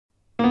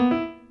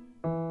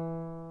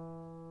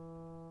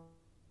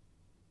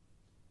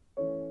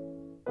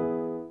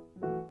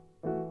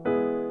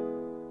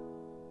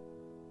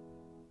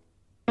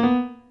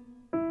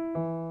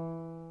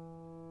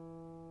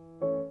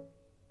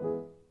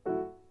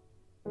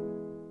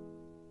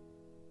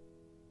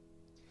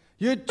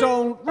You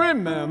don't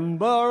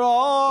remember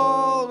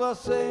all the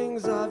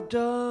things I've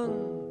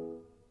done.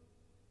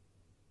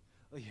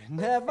 You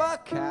never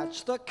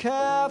catch the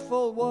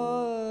careful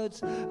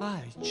words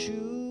I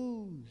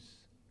choose.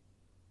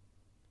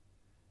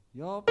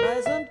 Your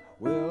present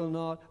will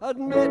not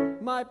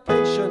admit my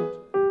patient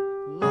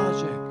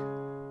logic,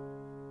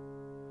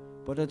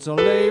 but it's a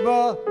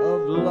labor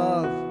of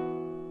love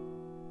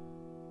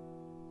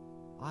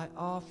I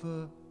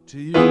offer to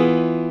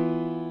you.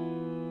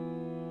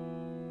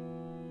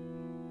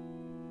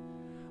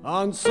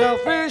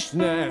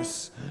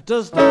 Unselfishness,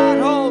 does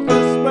that hold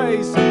the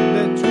space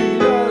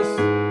between us?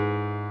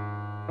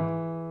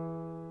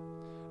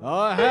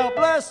 A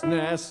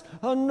helplessness,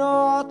 a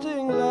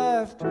nothing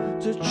left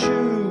to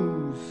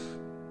choose.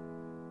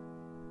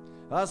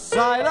 A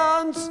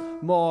silence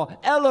more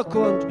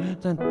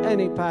eloquent than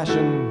any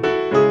passion.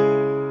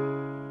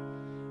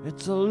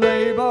 It's a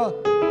labor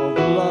of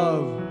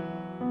love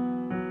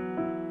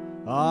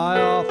I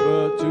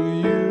offer to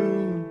you.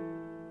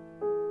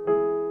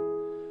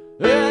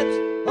 It's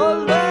a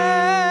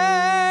labor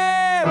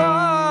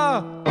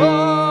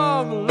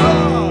of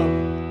love.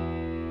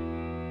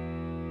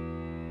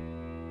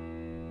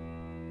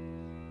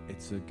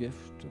 It's a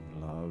gift of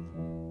love.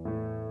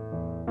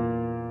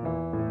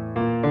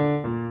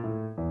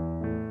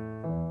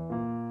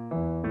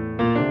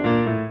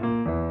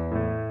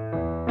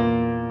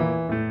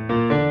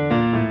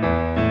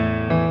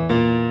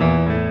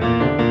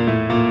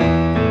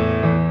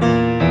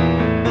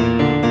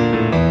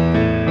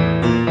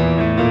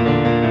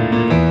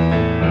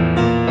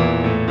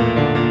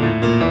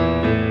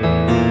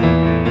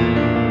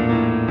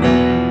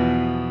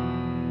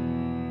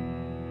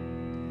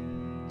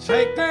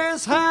 Take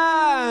this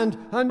hand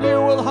and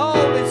you will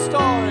hold its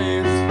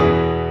stories.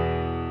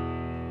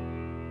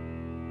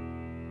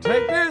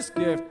 Take this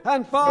gift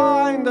and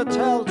find the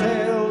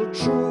telltale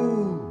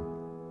true.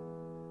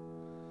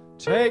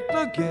 Take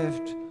the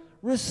gift,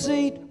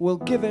 receipt will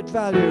give it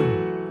value.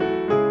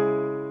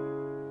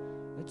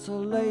 It's a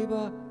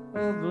labor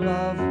of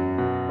love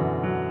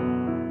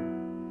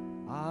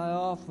I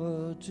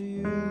offer to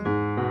you.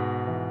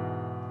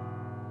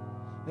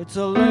 It's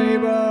a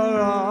labor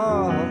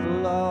of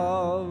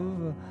love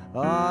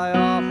I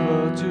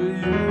offer to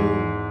you.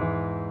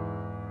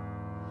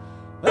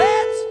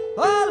 It's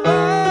a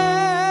labor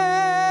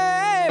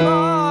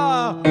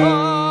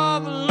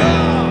of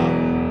love.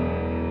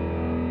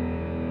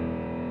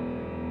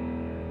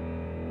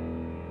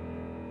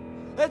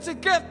 It's a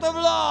gift of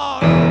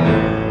love.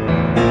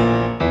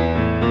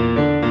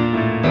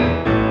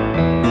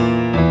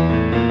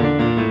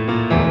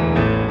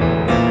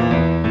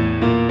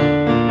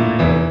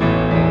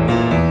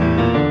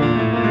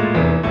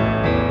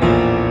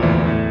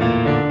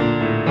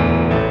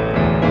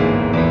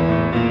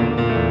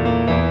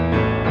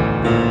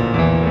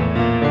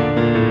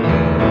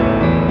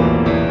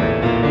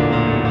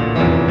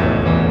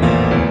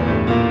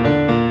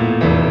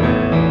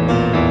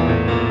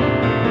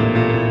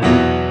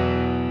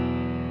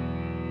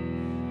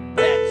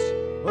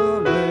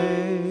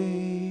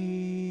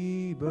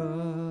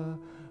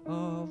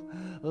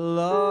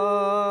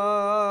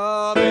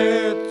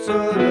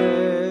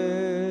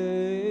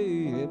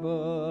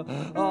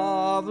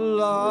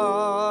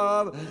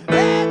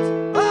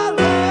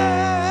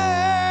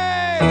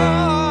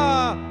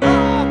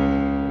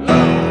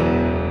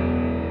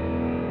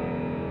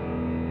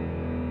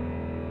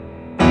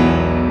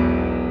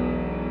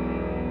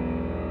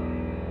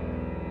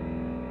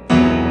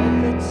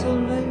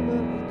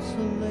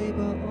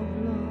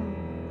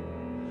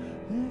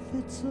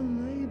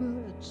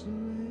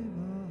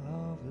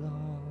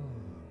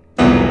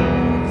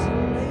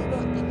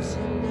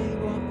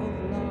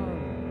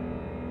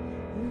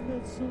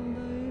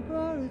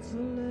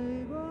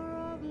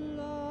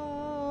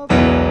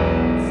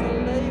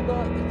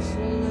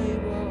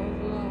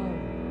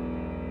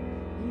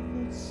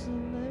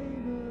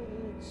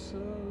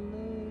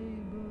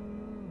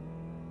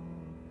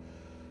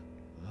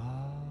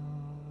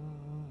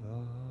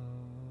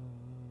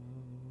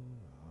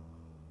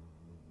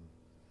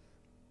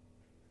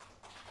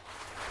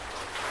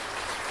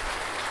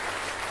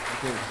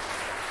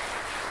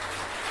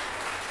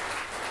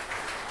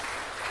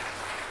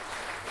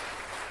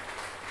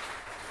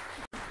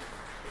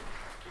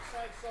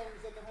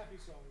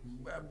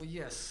 Well,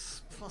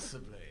 yes,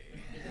 possibly.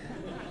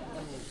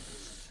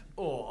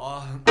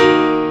 Or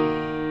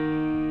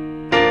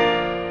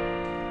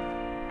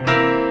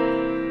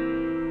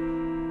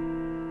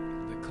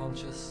the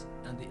conscious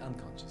and the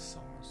unconscious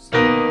songs.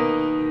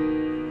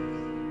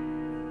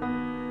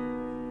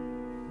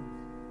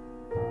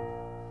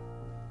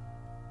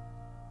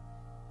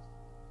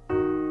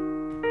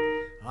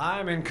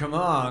 I'm in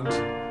command.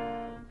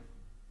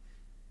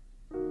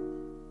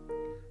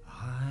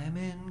 I'm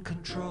in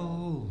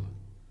control.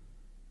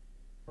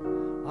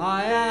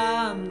 I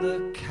am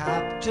the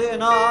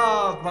captain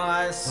of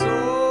my soul.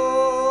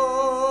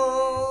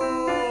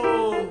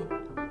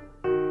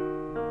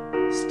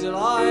 Still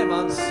I'm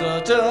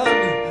uncertain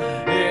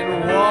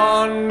in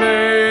one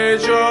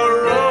major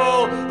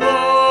role.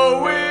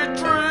 Oh, we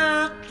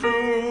drift through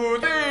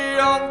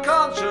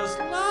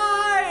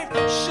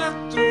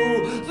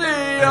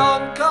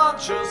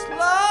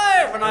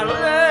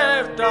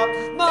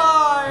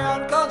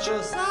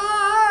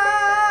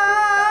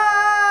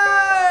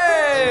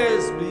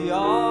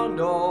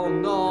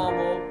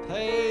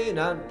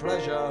and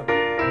pleasure.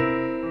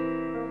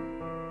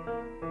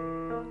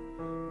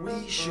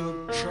 We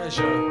should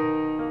treasure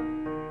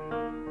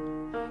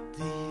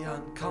the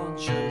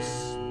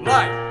unconscious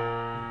life.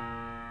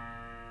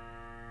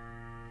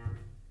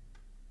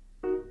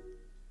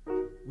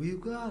 We've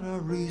got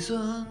our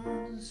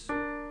reasons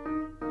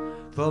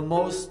for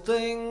most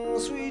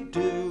things we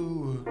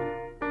do.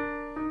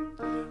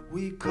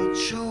 We could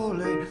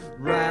surely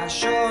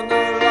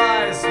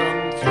rationalize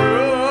them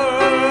through.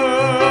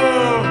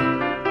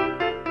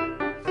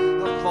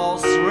 The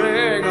false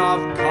ring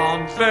of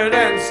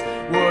confidence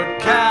would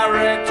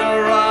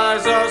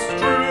characterize us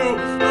through.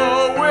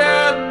 Though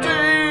we're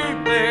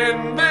deep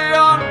in the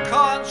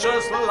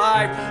unconscious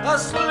life,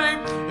 asleep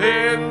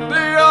in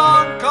the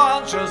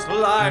unconscious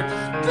life,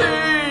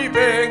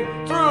 thieving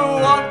through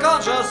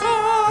unconscious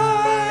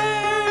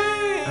eyes,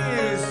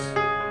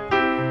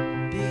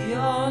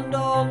 beyond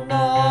all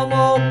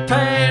normal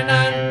pain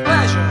and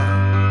pleasure.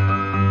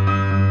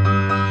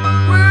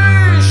 We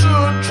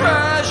should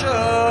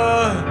treasure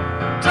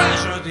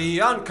the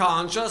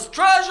unconscious,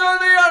 treasure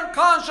the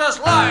unconscious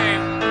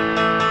life.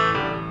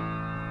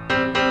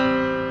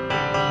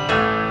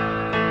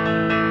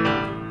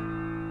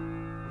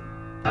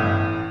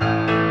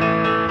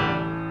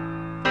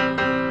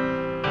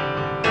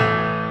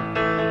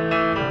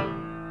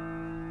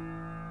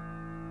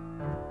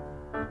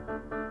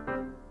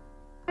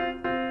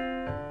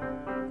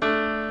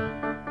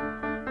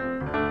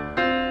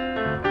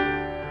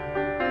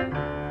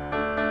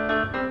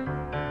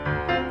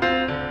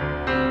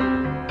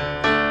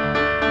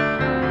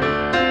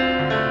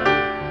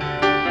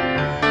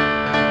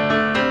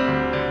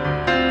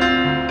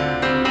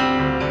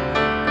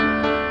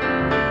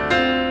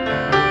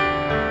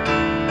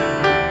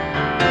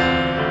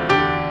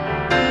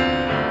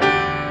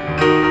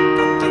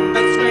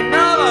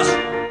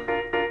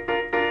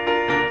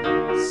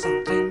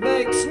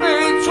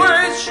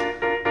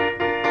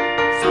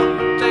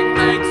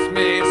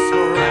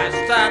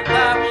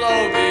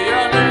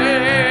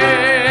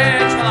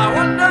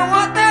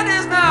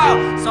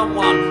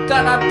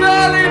 That I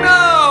barely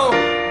know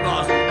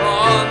must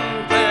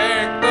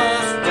unpick the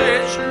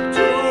stitch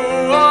to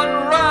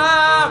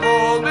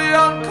unravel the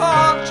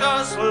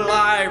unconscious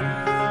life,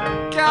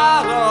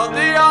 gather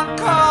the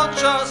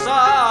unconscious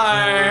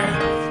eye,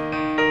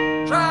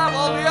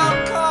 travel the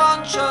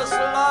unconscious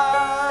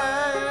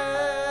life,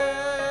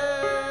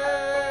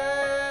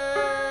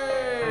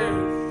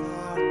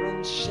 far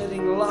and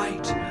shedding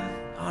light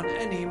on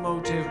any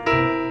motive.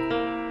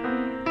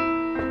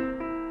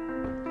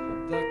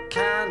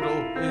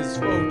 Is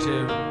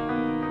votive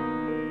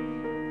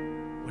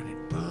when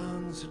it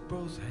burns at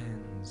both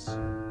ends.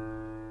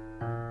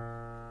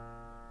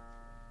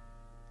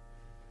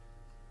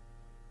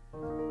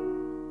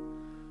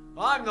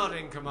 I'm not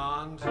in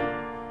command.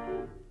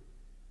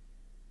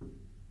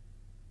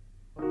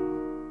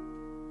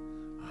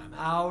 I'm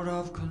out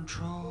of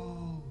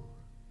control.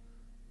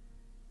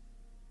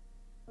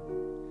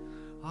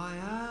 I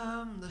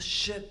am the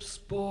ship's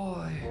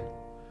boy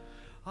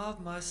of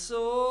my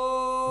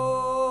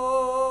soul.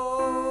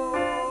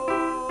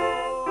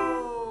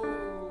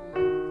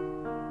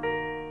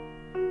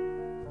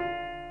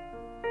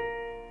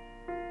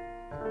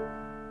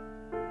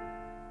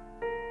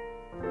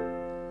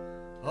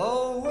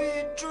 Oh,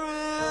 we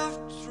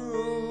drift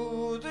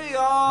through the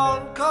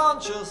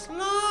unconscious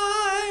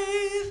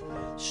life,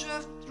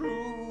 shift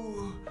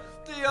through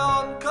the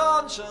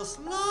unconscious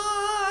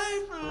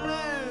life,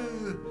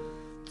 live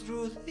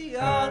through the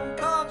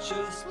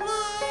unconscious life.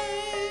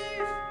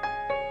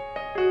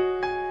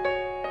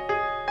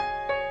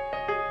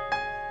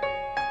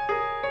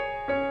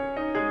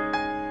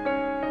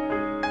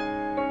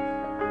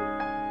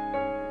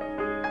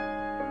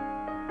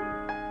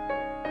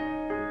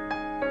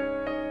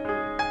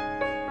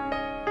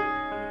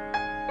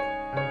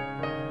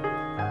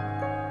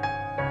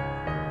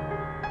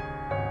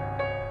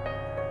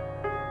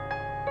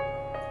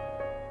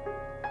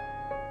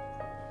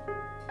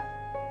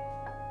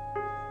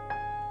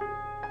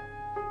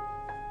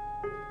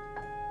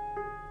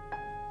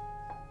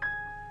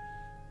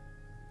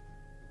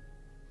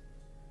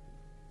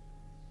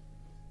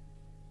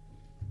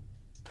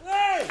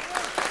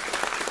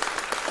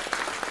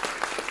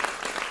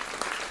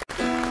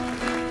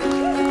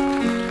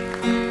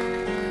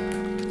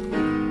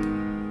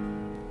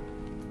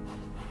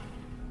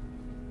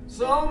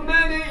 So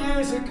many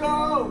years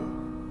ago,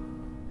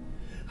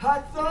 I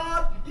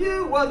thought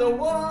you were the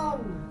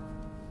one.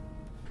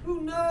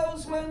 Who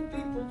knows when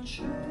people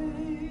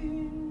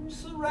change,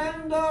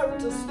 surrender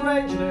to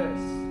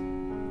strangeness,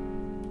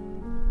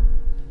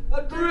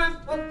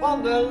 adrift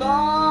upon their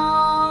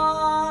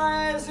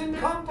lies,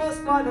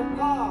 encompassed by the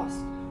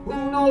past.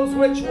 Who knows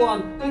which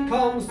one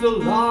becomes the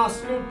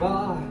last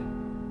goodbye?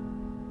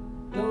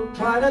 Don't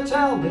try to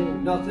tell me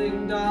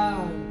nothing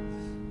dies.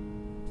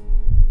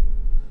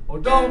 Or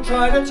don't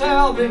try to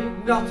tell me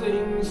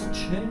nothing's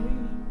changed.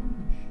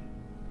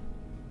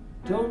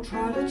 Don't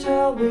try to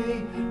tell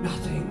me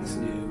nothing's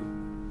new.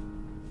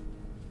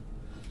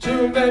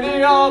 Too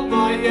many of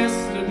my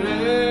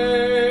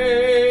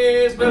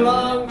yesterdays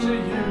belong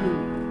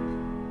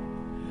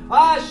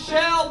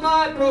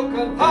my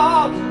broken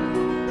heart.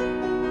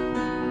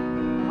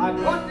 I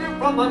put you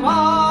from my mind.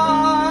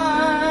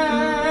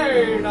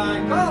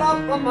 I got up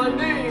from my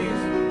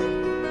knees.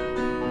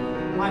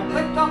 I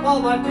picked up all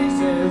my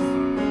pieces.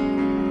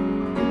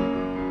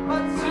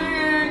 But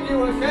seeing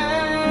you again,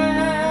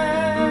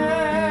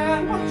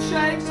 what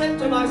shakes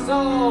into my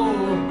soul?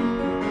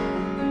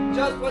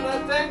 Just when I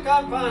think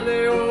I'm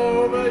finally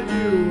over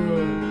you,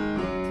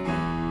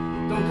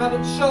 don't come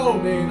and show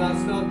me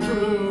that's not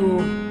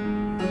true.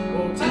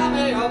 Oh, tell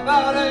me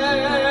about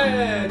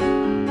it.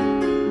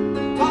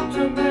 Talk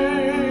to me.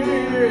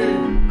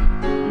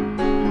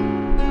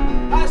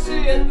 I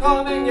see it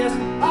coming, yes,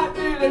 I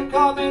feel it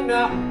coming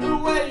now. The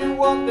way you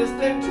want this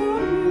thing to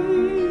be.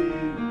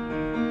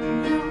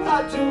 You've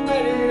had too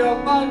many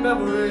of my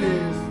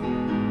memories.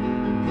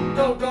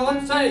 Don't go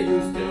and say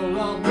you still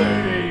love me.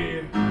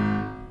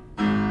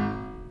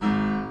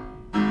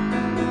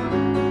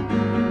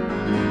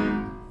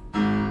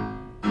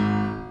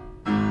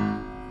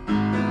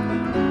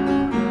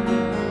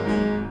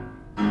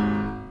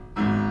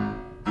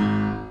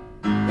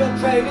 You're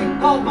trading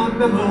all my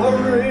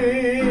memories.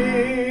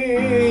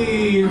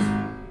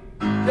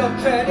 You're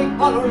treading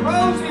on a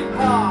rosy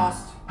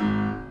past.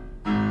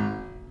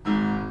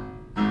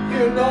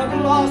 You're not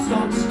lost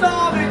on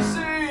stormy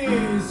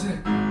seas,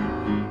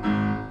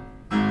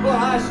 but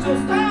I still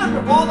stand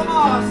before the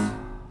mast.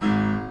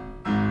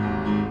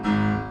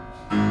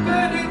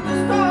 Beneath the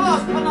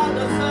stars and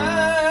under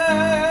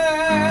sail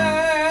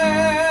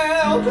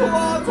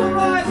towards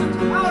horizons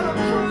out of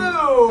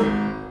true.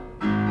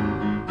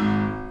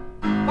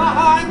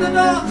 Behind the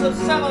doors of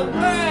 7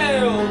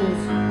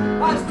 Pails,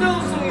 I still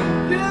see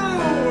you.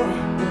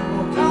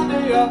 Oh, tell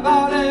me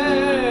about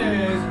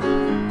it.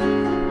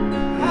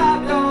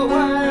 Have your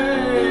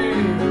way.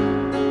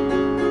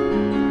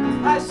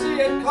 I see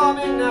it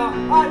coming now.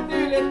 I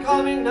feel it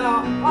coming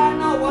now. I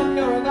know what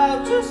you're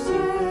about to say.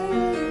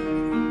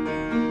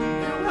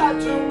 You had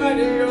too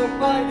many of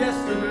my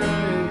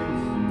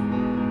yesterdays,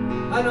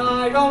 and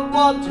I don't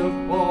want to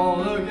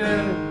fall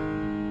again.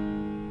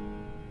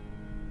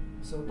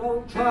 So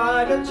don't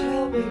try to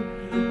tell me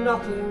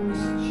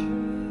nothing's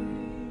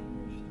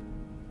changed.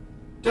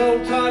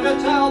 Don't try to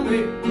tell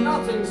me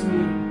nothing's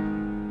new.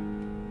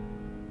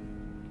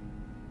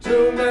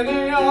 Too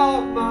many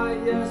of my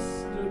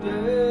yesterdays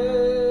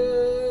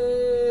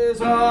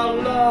are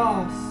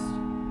lost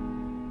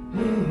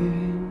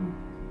in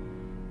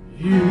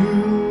you.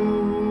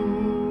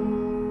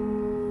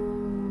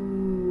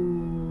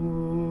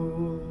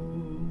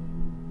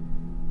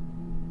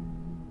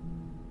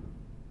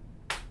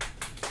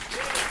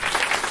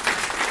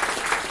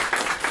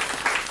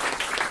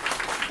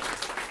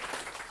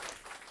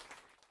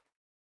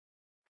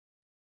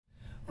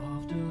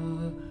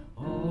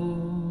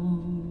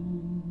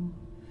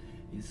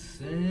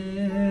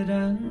 Said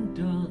and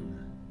done,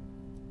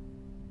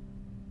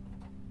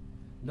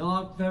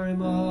 not very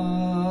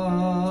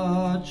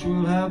much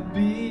will have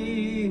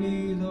been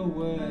either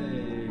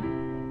way.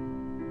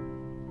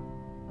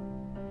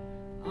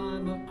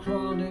 I'm a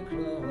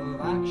chronicler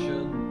of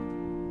action.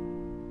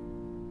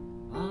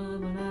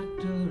 I'm an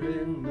actor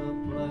in the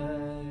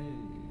play.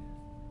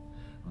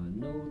 I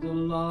know the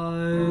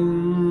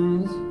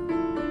lines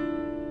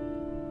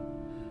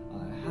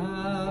I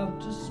have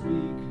to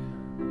speak.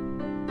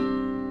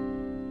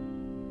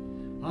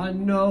 I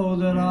know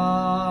that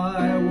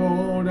I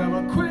won't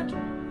ever quit,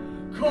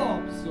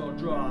 corpse or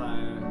dry.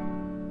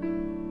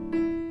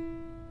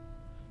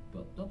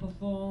 But the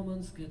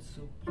performance gets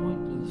so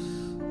pointless,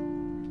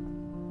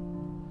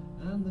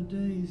 and the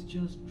days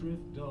just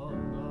drift on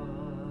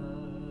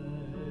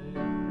by.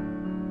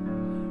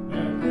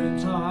 Every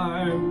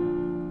time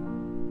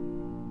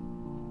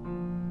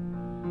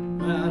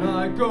that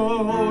I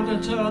go to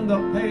turn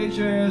the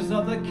pages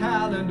of the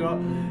calendar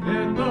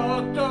in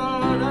the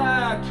third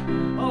act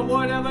of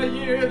whatever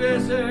year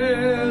this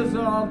is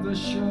of the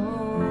show,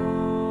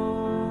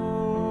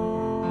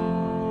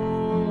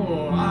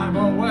 I'm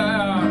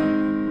aware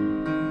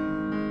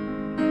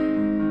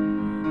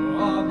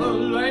of the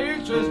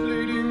latest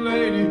leading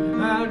lady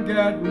and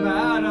get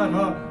mad at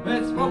her.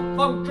 It's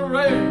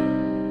perfunctory,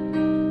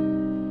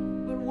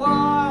 but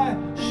why,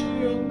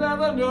 she'll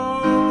never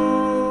know.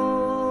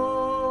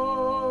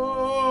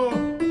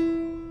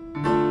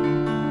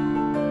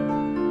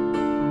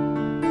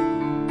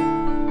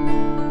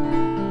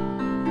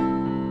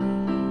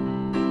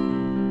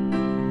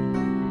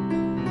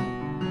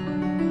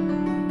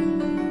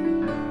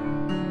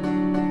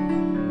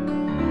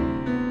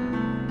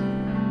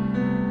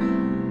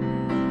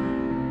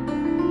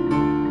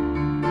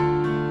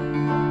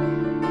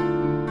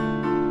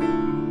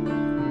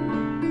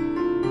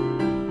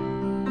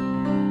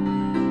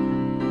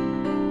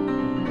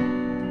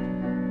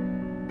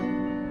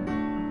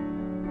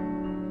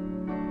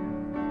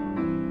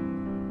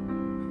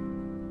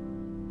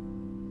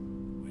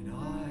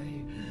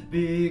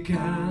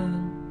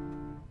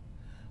 Began,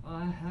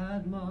 I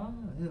had my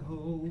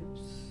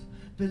hopes,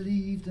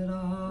 believed that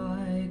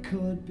I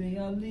could be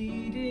a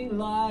leading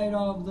light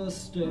of the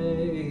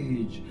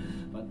stage,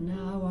 but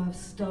now I've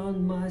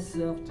stunned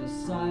myself to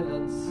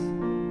silence,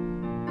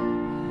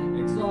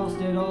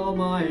 exhausted all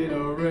my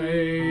inner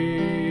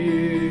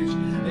rage,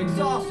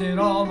 exhausted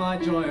all my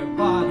joy and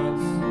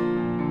violence,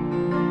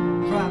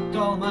 trapped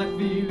all my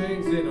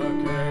feelings in a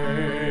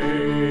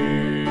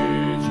cage.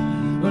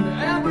 And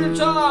every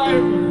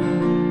time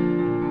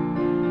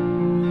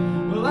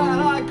that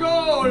I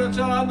go to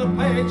turn the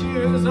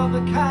pages of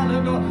the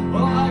calendar,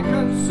 well, I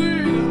can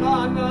see that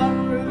I'm not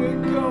really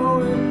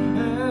going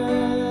anywhere.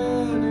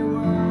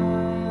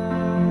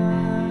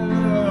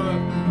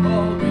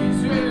 All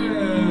these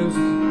years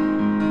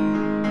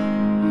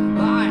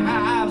I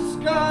have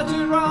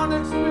skirted round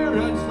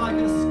experience like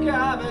a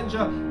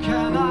scavenger.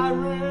 Can I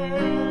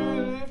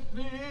really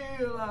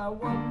feel? I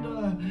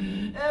wonder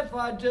if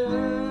I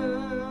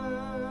dare.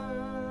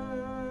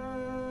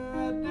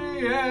 At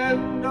the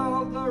end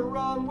of the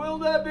run, will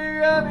there be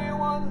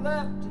anyone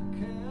left to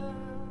care?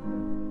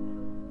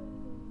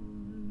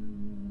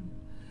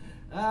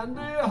 And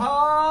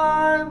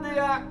behind the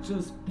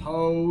actor's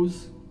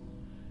pose,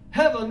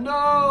 heaven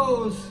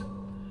knows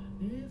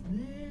if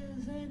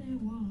there's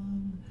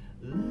anyone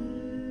left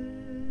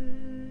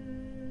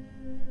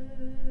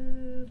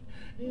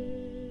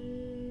in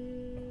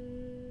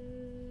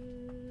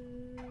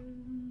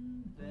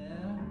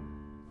there.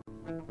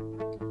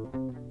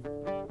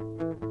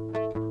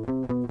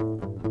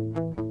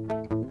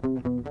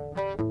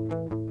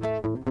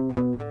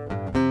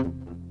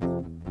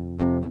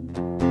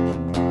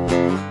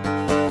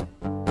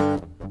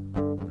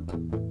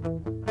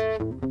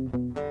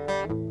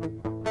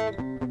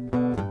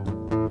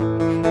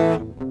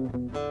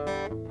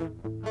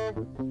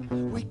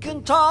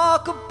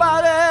 Talk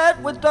about it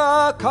with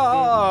the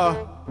car,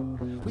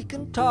 we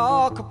can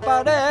talk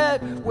about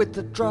it with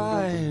the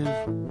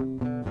drive.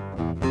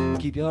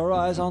 Keep your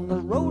eyes on the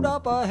road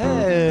up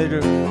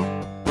ahead.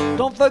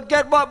 Don't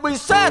forget what we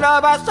said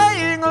about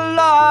saying a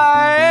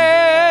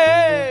lie.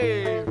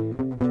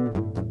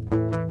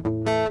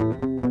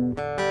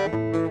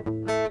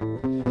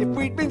 If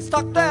we'd been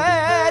stuck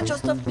there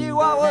just a few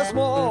hours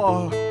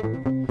more,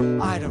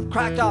 I'd have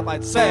cracked up,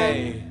 I'd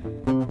say.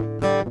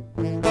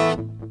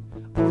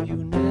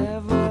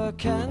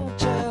 Can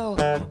tell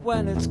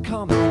when it's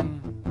coming.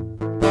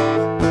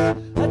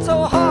 It's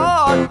so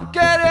hard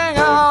getting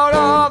out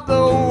of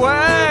the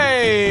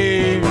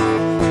way,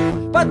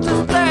 but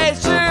to stay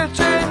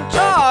shooting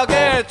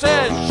targets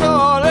is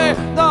surely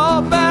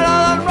no better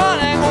than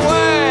running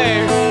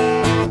away.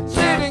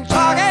 Shooting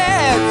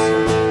targets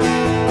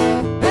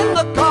in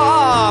the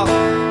car,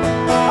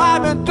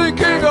 I've been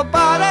thinking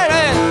about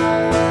it.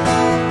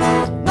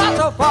 Not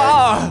so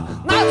far,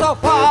 not so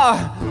far,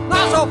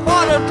 not so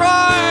far to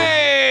drive.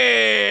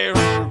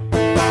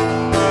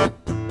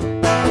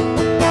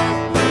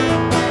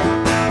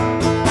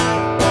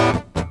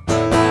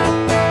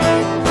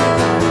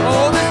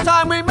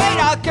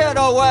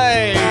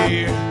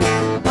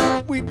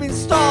 We've been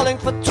stalling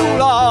for too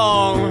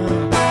long.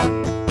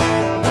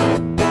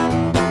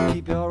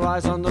 Keep your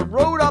eyes on the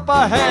road up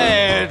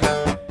ahead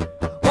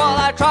while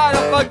I try to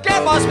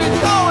forget what's been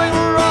going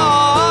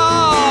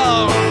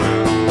wrong.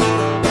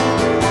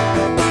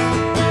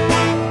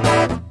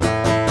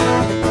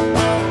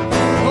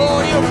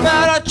 Oh, you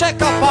better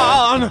check up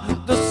on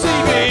the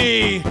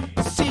CV,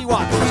 see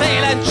what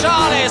Taylor and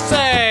Charlie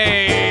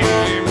say.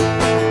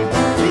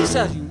 He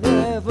said you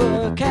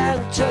never can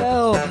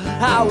tell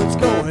how it's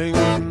going.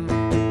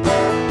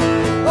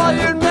 Well,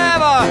 you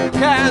never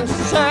can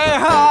say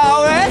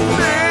how it's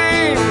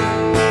been,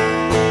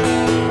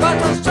 but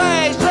to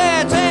stay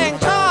setting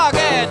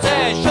targets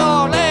is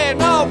surely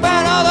no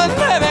better than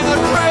living a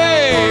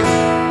dream.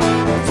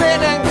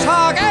 Setting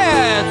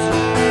targets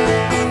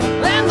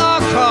in the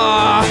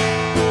car,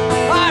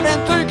 I've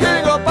been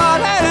thinking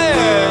about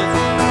it.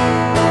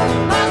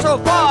 Not so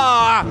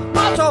far,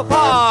 not so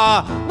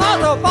far, not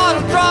so far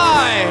to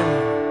drive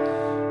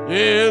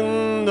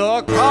in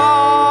the car.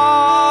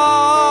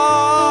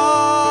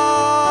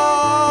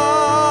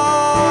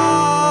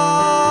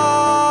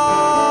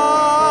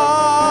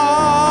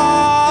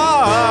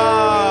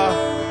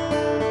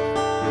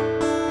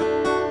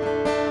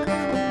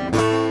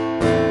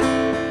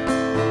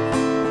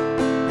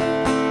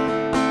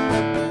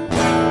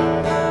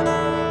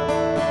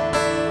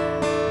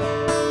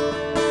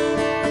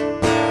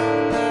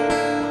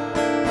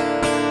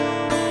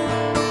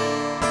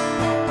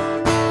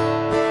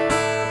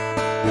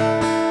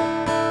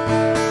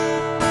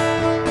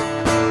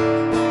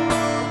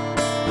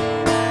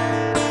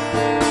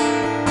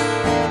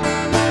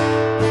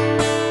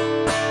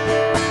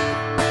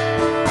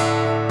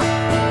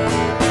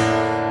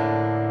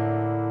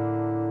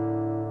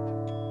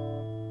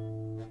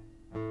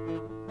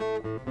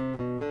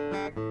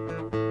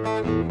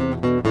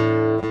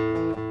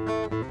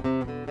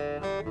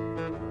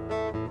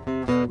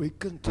 We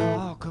can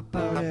talk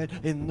about it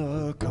in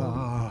the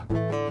car.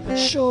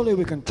 Surely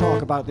we can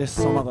talk about this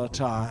some other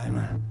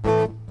time.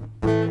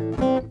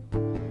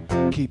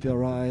 Keep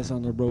your eyes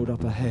on the road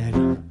up ahead.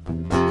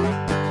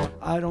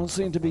 I don't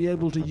seem to be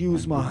able to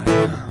use mine.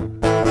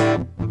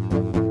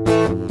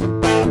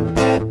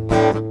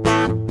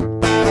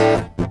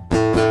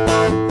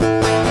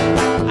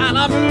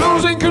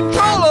 losing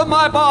control of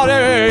my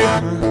body,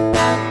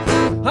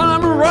 and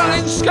I'm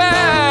running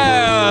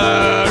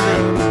scared.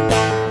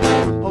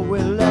 We're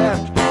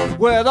left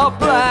with a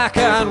black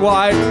and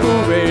white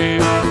movie,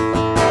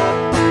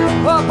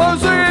 a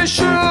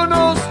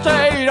positional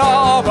state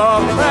of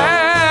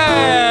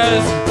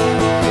affairs,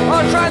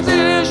 a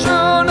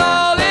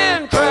transitional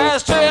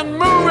interest in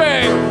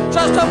moving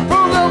just to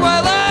prove that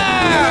we're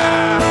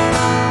there.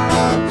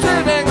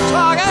 Sitting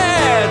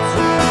targets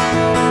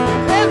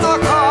in the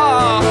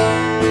car,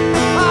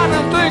 I've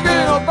been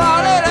thinking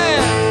about it,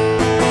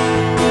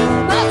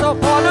 and that's so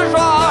fun to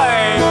try.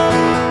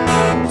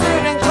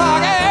 Sitting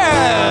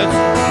targets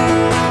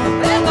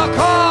in the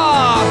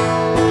car,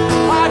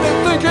 I've been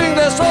thinking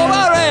this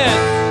over, it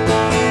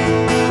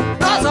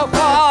not so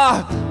far,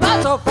 not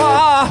so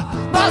far,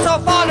 not so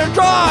far to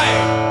try.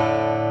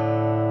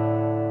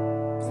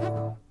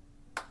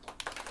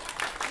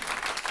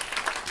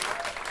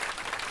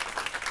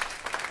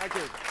 Thank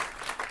you.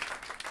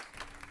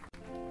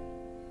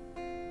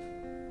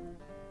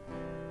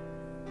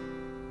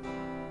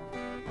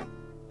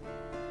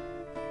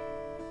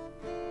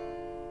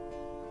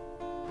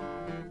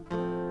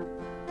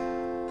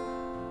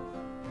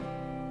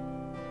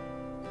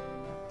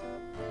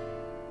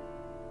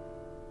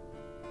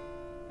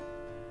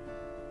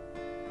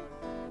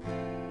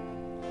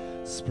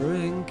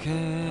 Spring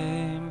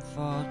came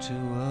far too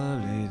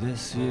early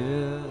this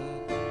year.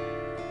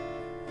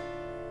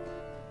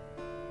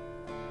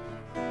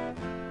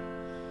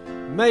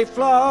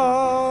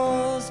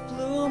 Mayflowers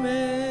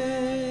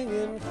blooming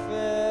in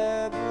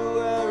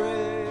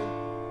February.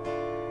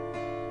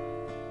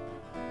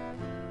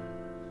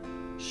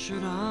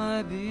 Should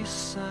I be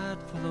sad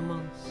for the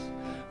months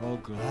or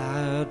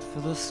glad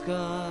for the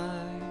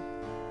sky?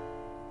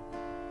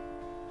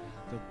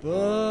 The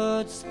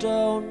birds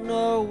don't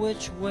know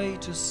which way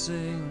to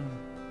sing,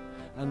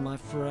 and my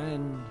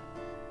friend,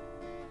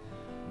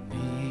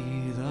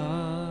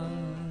 neither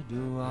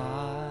do I.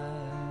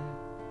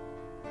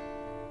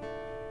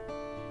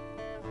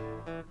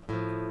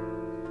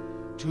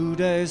 2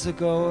 days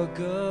ago, a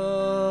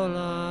girl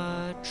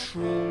I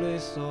truly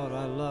thought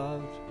I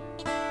loved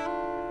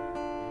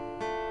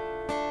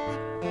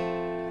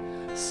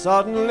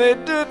suddenly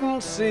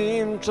didn't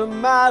seem to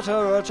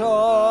matter at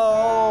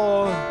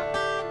all.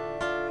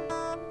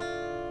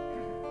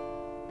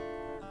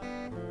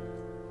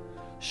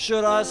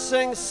 Should I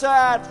sing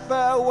sad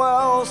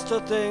farewells to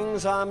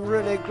things I'm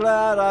really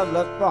glad I've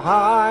left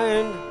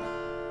behind?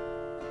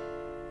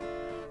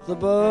 The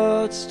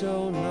birds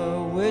don't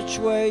know which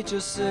way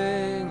to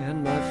sing,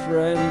 and my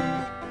friend,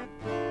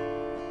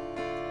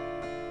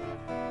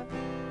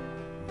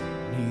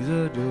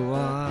 neither do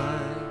I.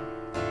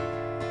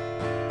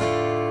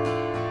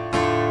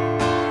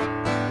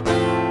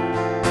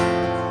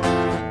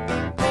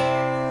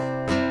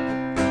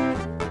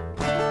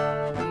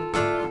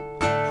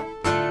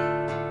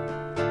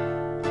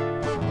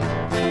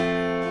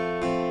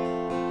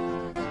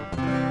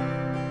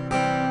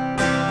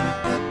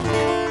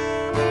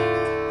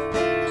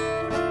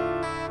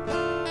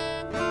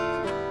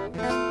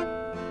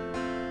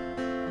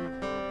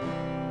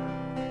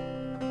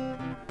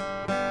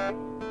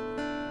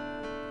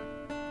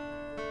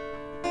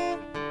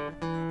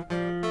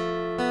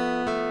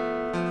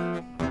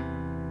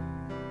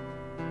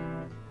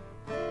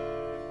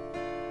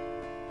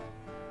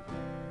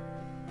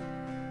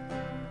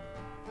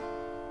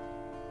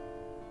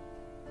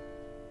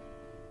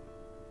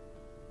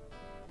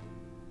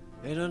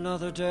 In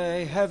another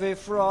day, heavy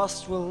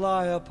frost will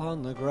lie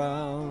upon the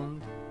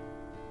ground,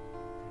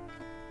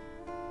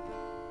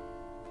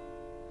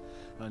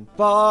 and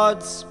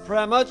buds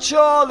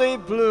prematurely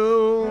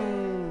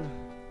bloomed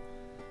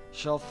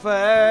shall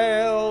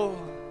fail,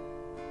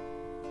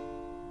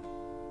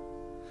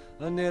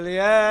 and nearly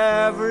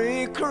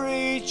every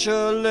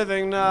creature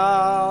living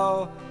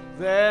now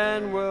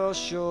then will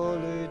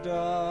surely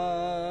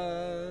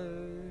die.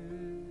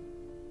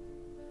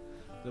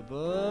 The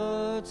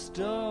birds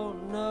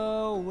don't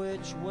know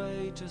which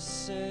way to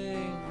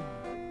sing,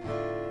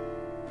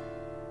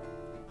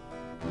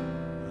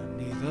 and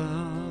neither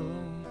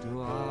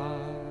do I.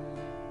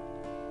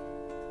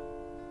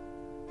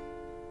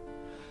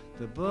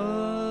 The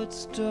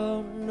birds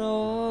don't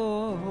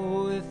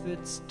know if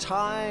it's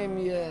time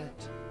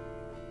yet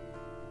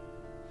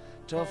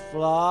to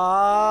fly.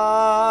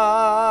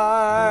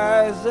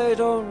 They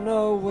don't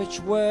know which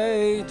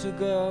way to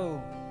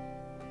go.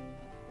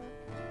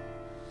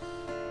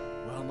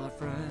 Well, my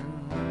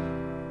friend,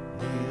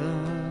 neither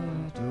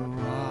do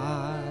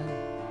I.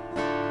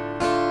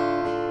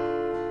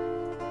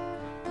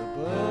 The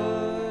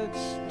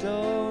birds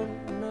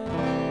don't know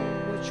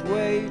which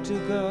way to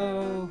go,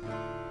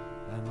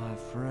 and my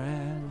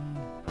friend,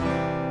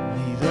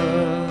 neither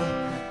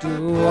do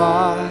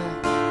I.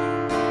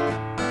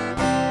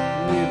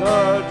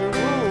 Neither do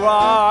I.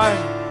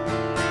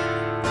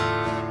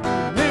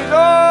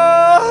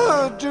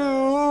 Neither do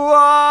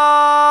I.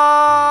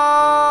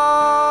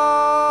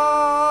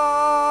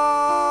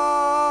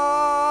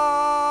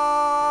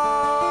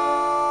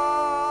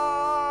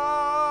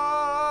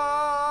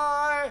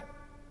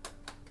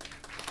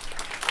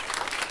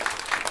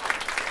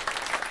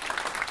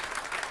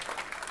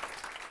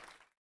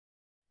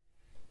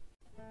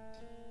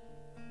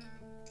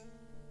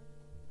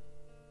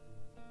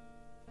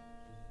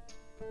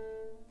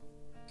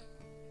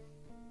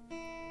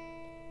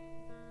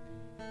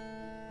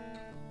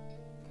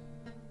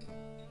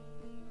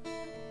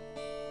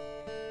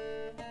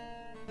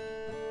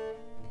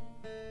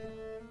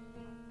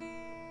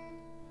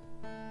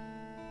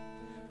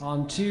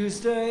 On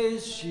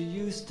Tuesdays she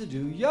used to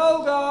do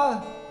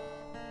yoga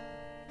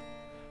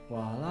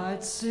while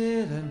I'd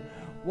sit and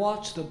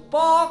watch the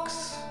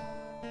box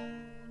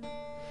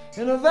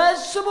in a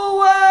vegetable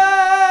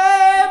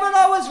way, but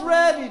I was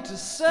ready to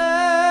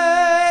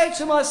say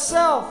to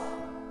myself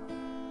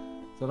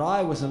that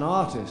I was an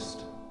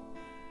artist,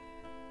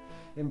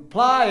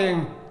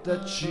 implying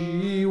that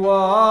she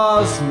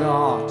was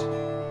not.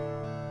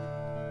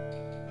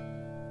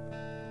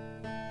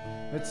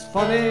 It's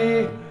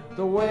funny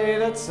the way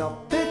that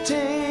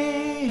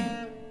self-pity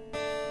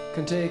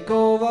can take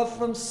over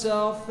from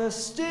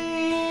self-esteem.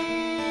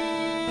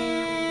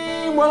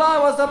 Well, I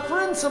was the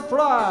prince of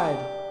pride,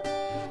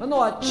 and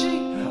though I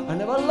cheat, I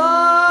never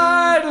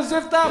lied, as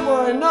if that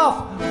were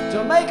enough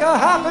to make her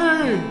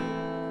happy,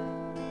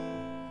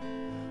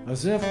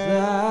 as if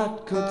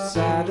that could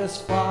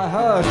satisfy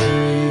her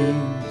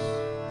dreams.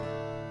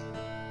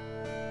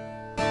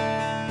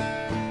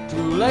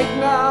 Too late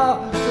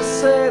now to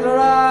say that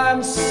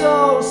I'm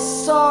so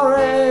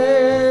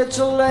sorry,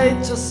 too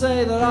late to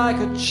say that I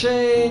could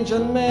change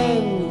and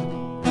mend.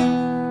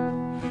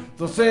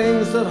 The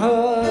things that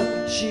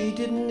hurt, she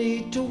didn't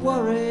need to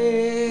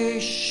worry.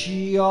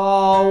 She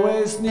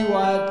always knew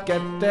I'd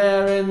get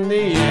there in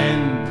the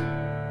end.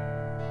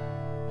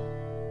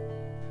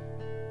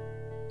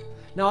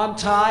 Now I'm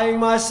tying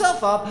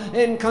myself up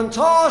in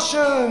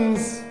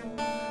contortions.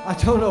 I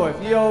don't know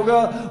if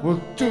yoga will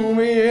do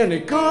me any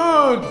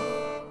good.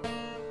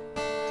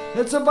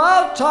 It's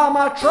about time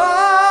I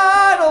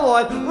tried, although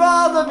I'd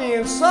rather be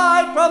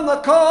inside from the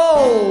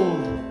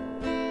cold.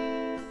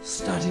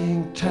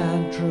 Studying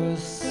Tantra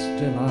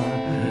still,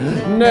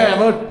 I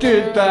never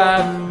did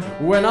that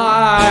when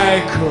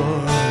I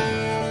could.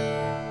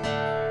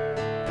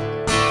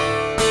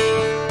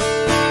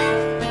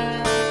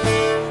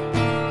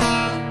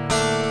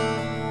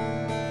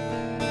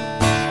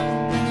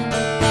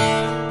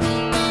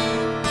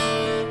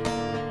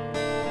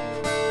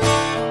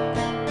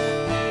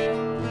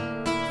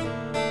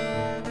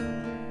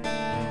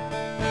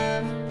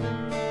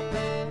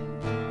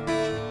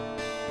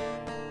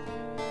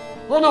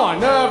 Oh no, I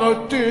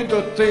never did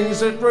the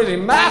things that really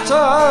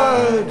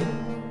mattered.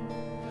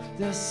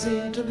 There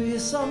seemed to be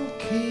some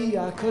key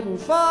I couldn't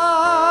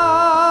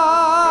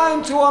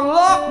find to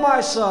unlock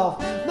myself.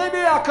 Maybe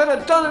I could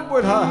have done it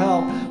with her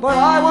help, but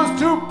I was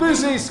too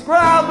busy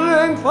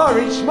scrabbling for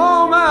each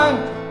moment.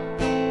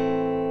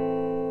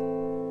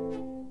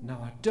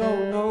 Now I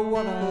don't know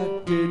what I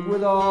did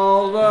with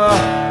all the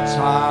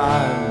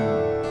time.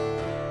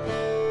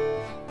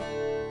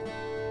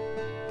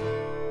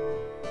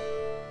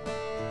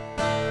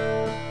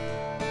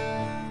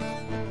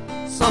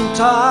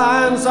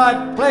 Sometimes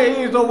I'd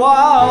play the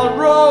wild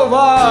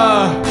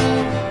rover,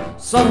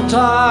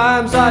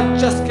 sometimes I'd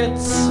just get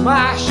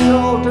smashed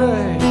all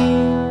day.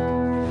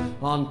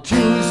 On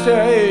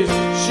Tuesdays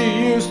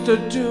she used to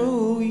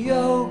do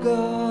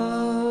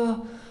yoga.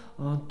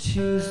 On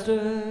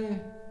Tuesday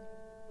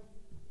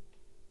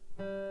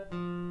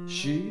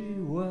she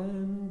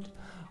went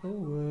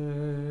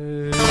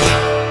away.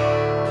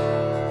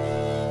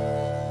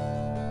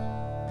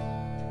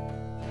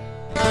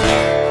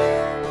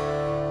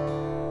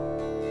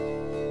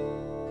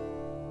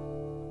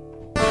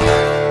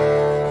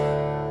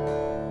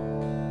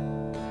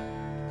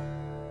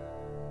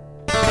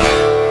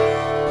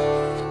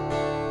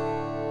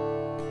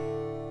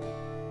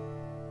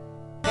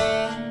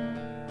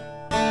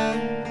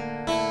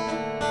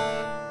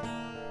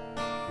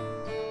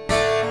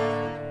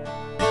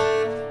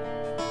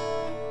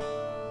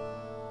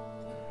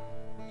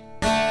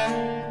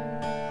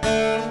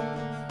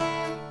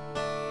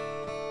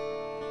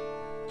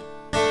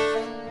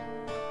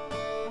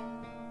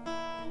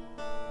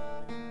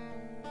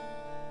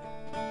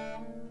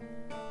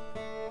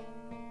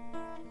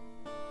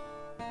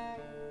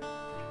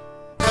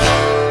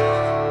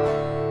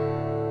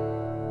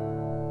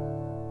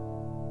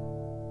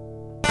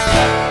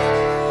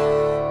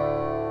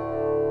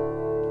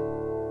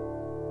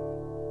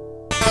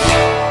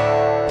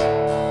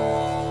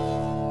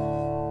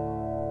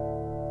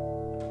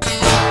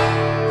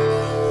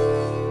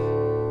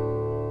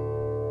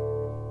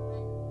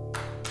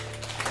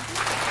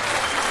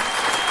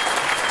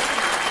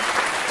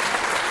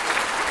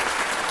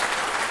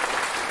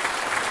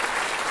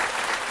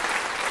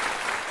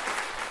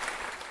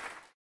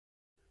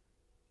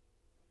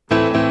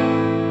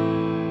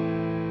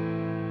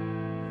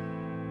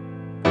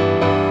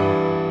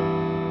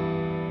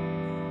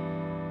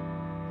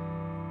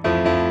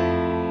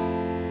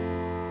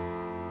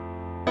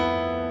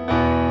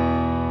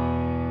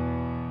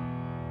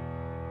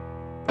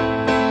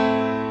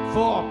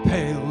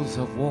 Pails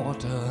of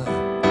water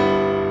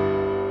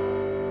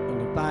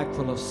and a bag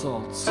full of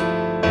salts.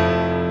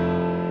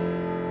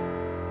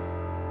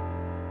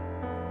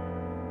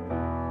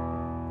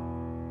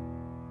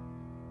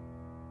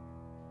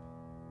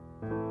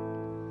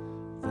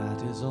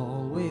 That is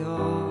all we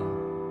are.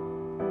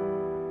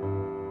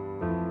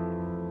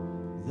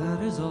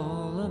 That is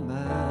all a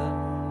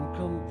man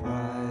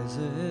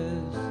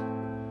comprises.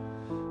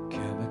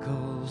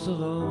 Chemicals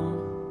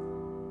alone.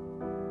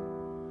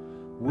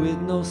 with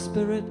no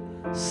spirit,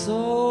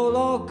 soul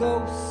or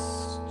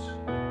ghost.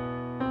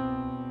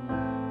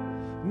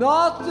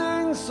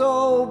 Nothing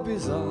so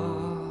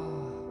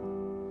bizarre,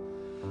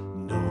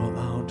 no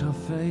amount of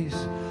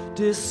faith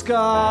disguises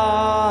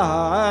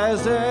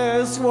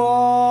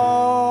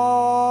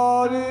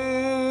what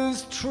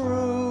is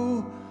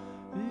true,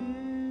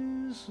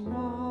 is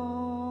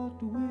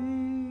what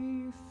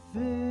we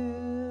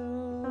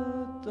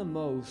fear the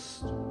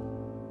most.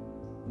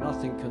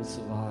 Nothing can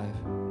survive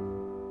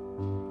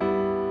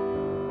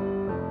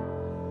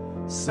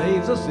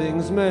save the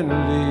things men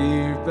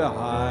leave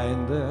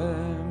behind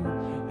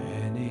them.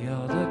 Any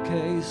other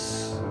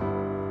case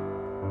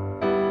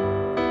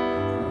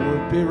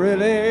would be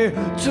really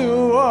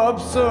too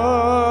absurd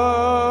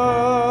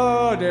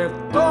if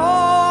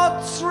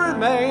thoughts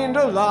remained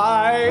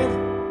alive.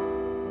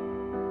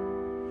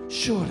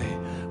 Surely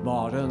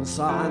modern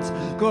science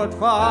could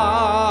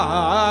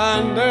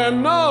find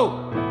them.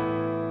 No,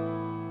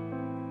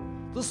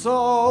 the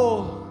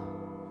soul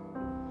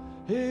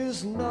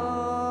is nothing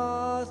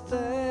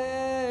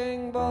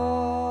but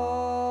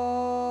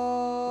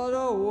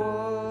a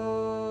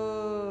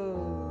word.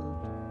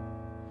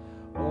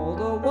 All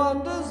the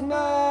wonders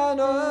man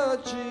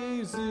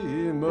achieves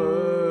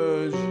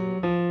emerge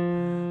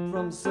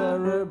from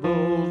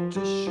cerebral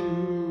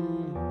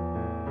tissue.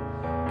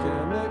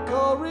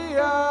 Chemical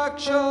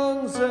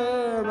reactions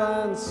ebb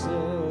and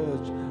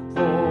surge,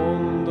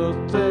 form the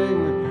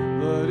thing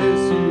that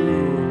is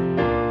you.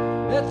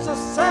 It's a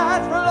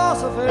sad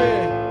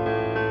philosophy,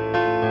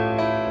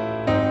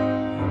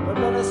 but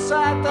better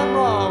sad than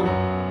wrong.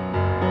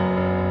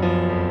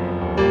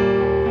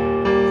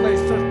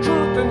 Face the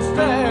truth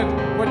instead.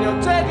 When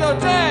you're dead, you're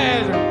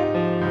dead.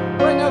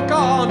 When you're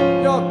gone,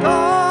 you're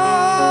gone.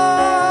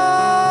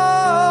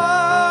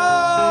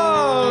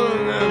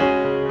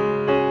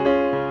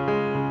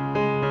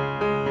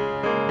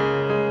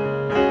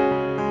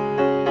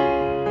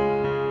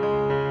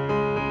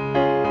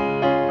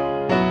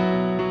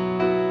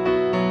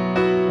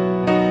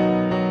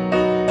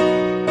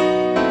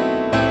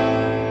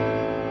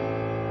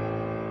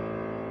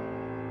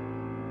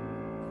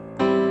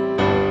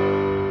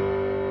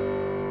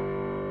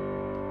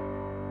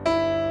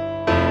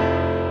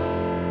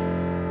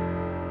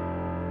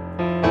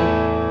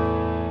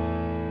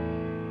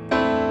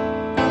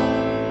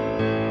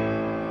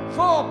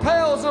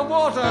 Pails of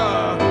water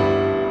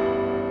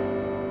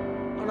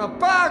and a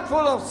bag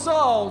full of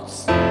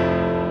salts.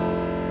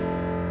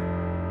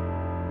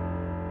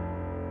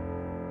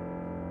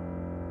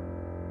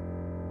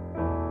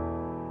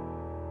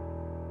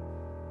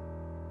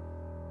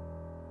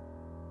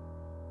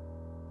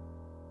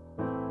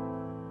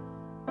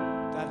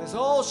 That is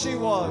all she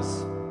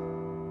was.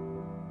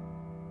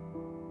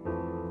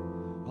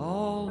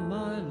 All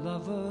my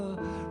lover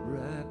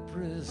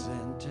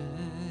represented.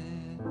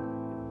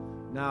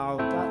 Now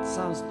that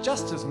sounds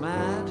just as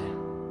mad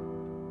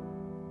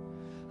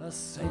as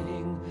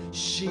saying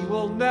she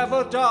will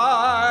never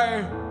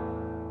die.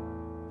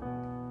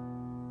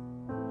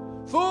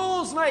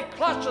 Fools may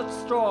clutch at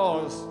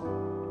straws,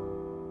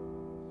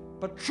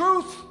 but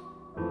truth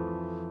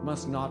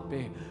must not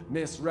be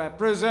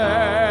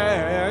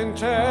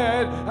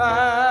misrepresented.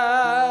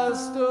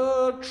 As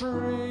the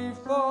tree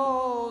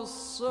falls,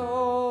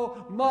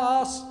 so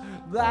must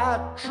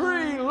that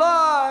tree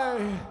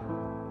lie.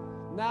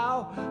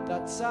 Now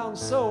that sounds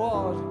so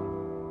odd.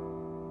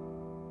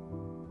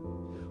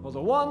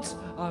 Although once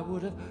I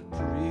would have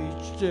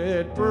preached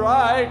it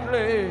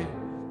brightly,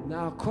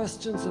 now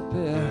questions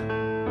appear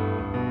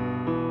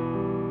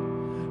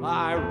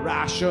I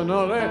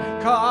rationally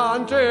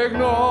can't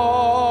ignore.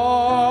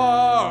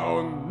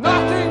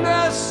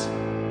 Nothingness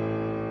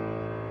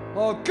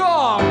or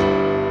God?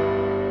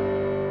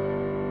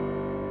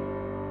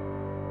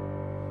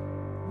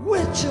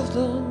 Which of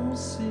them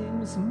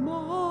seems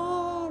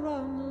more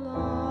unlikely?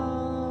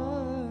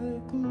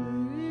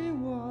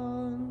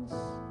 Once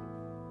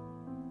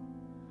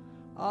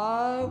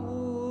I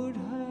would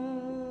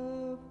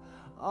have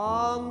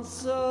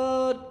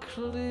answered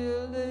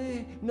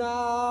clearly.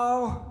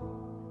 Now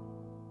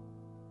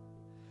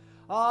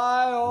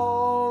I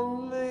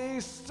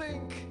only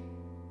think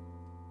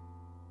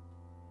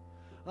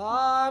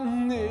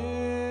I'm nearly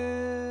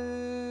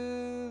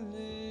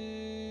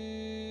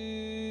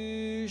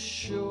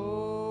sure.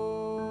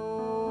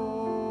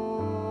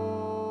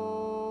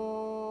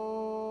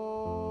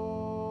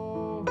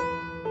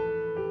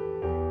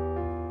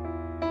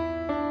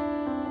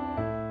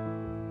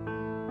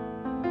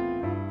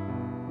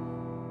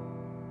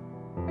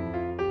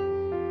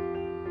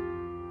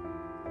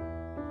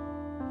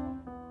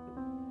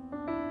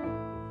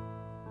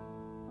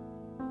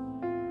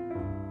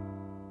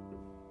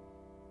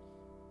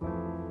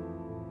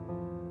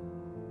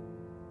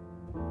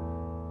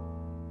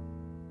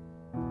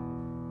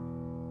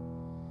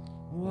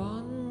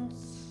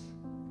 Once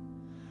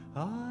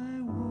I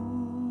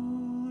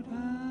would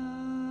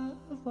have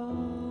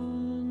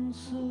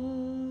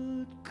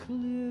answered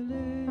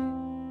clearly.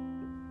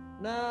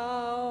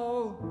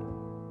 Now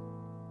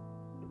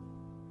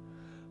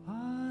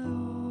I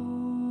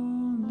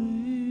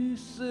only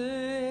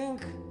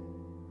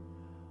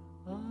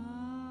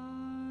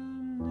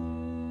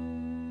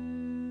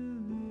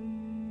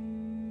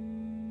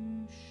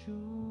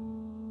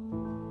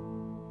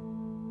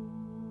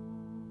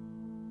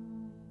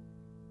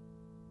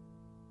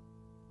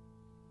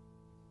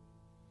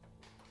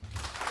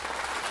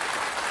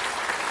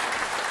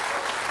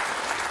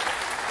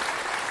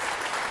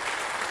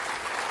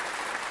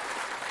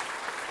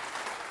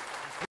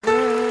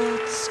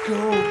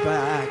go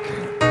back.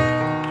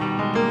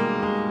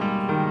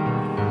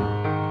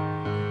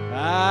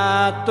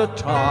 At the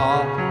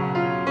top,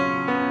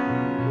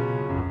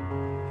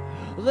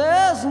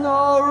 there's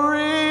no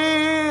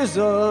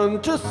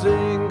reason to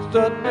think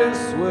that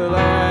this will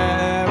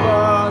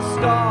ever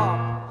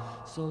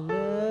stop. So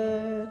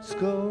let's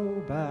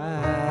go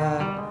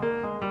back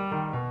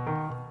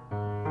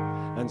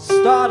and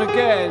start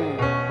again.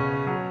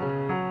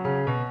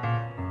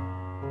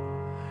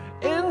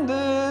 In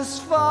this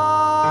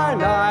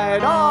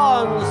finite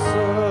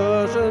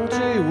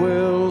uncertainty,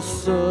 we'll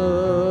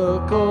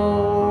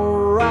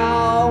circle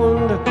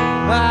round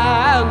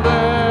and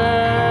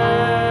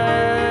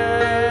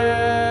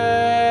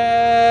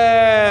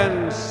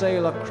then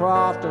sail a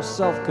craft of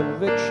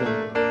self-conviction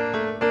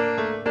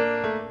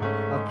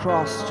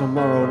across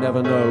tomorrow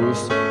never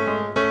knows,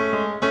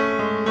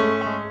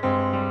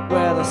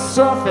 where the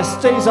surface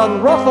stays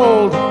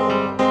unruffled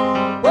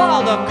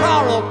while the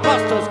coral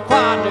clusters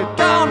quietly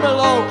down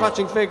below,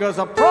 clutching figures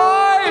of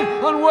pride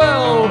and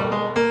will,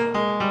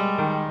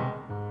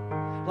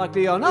 like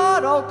the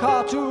Leonardo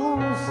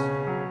cartoons.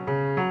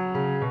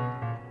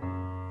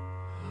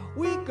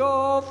 We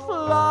go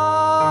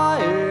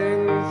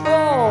flying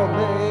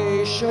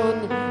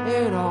formation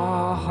in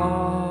our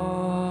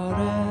hot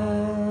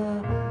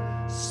air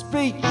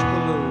speech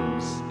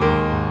balloons.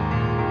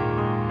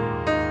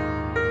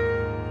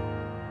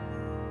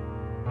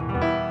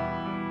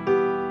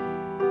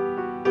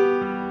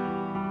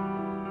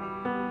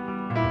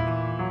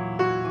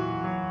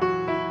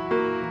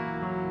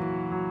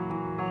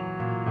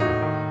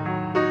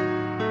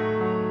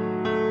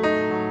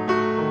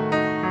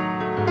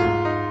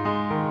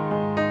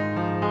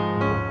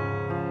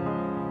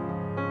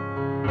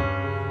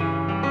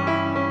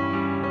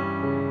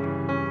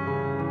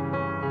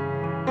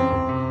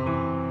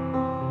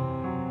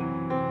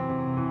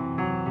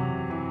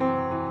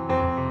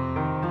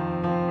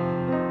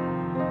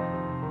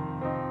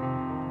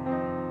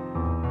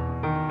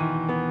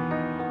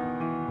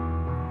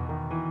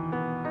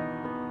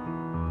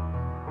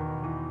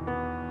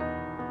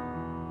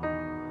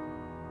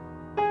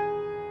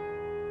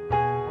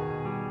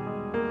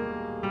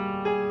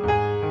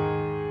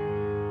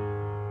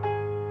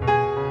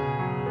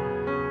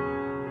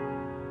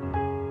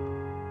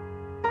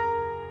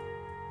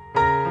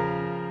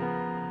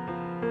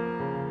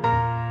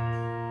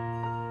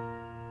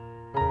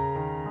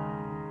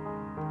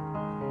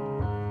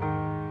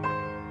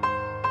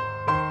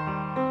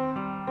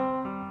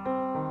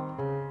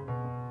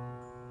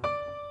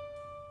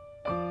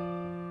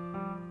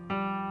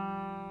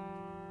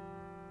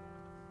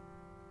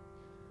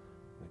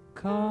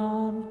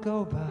 Can't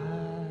go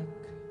back.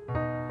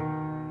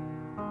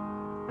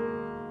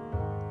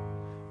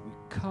 We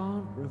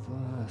can't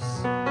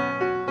reverse.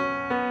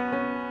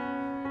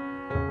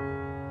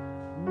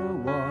 No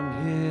one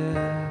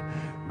here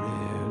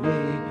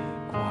really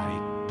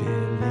quite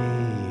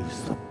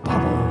believes the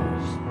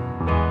bubbles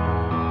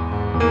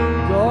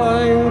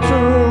going to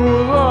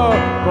the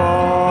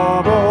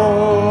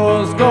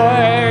bubbles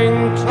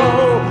going to the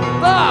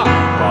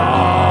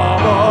bubbles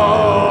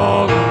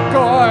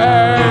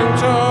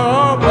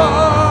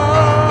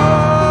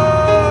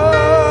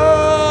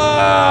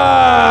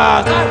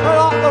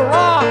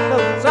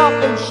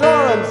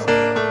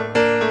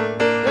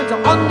going to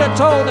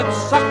undertow that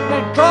sucked me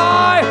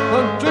dry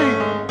and deep.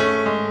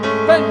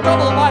 Then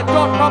double my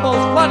thought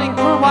bubbles flooding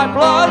through my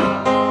blood.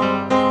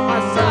 My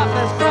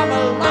surface from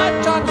a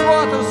lifetime's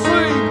worth of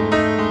sleep.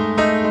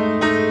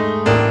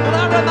 And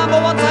I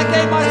remember once I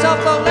gave myself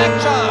the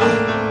lecture,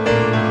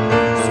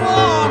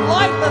 sworn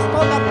lifeless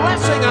both a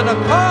blessing and a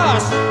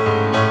curse.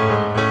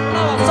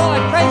 Now a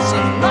solid face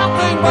is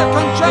nothing but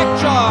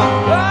conjecture.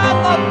 And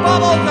the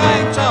bubble's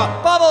going to,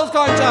 bubble's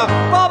going to,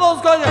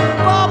 bubble's going to,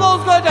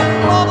 bubble's going to,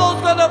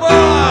 bubble's going to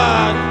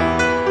burn.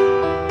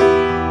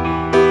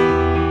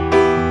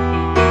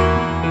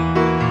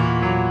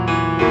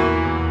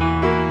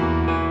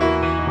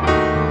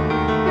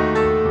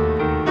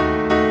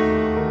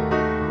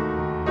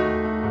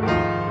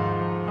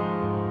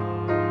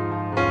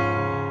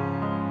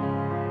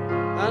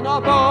 And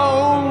our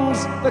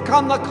bones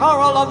become the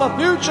coral of the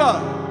future,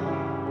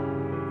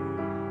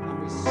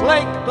 and we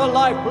slake the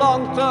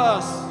lifelong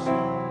thirst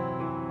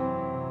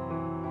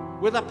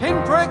with a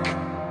pinprick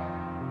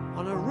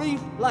on a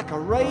reef like a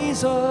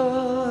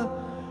razor.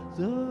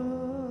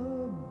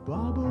 The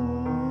bubble's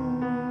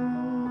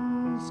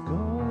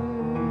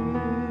going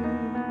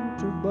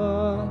to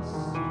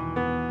burst.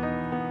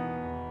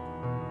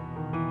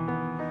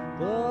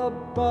 The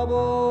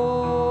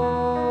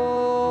bubble's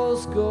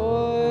going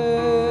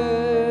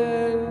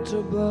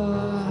to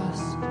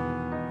burst.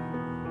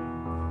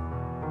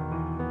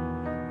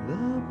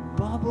 The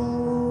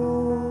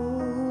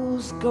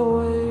bubble's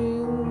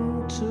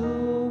going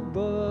to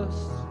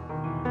burst.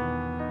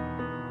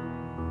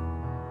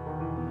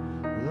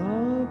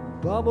 The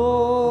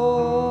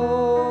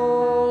bubble's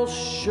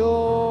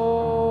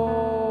sure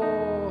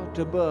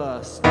to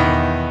burst.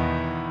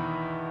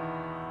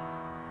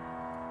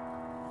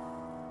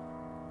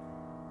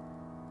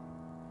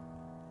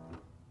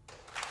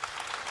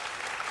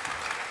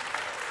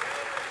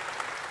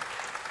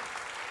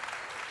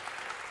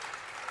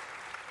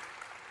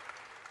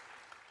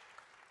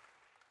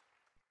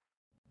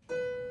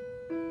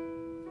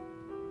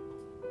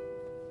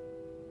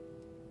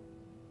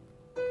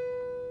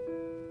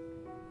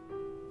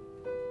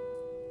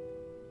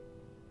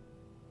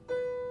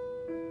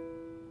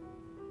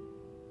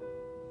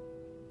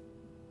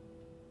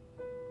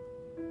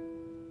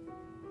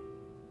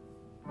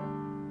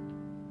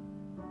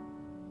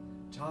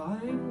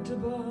 time to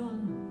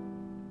burn.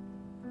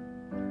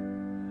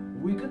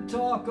 We could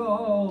talk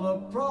all the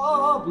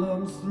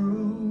problems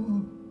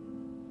through.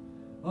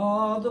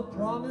 Are the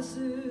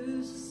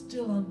promises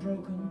still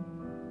unbroken?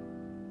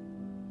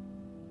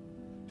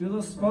 Do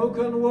the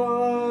spoken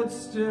words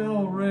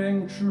still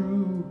ring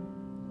true?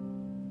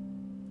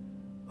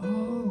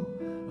 Oh,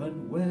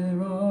 and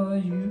where are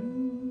you?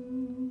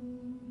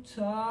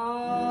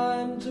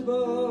 Time to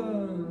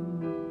burn.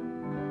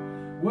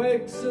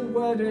 Wakes and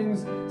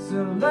weddings,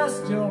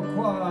 celestial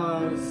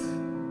choirs.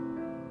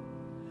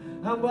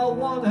 And while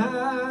one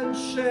hand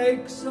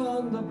shakes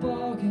on the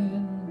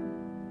bargain,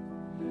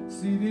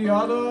 see the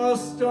other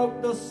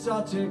stoke the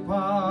satipar.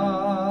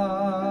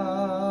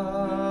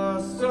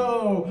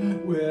 So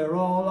we're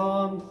all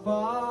on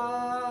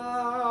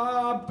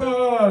fire,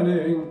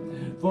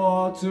 burning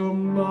for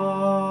tomorrow.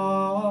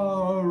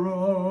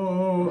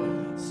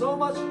 So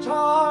much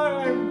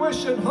time,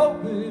 wishing,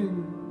 hoping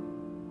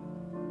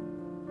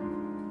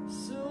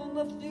soon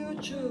the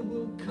future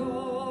will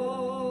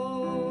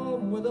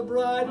come with a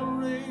bridal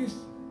wreath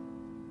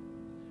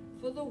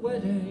for the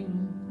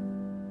wedding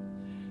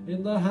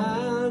in the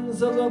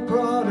hands of the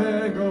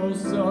prodigal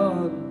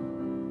son.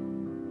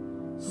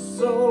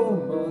 So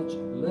much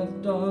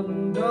left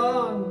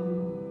undone.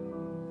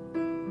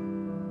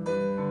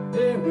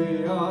 Here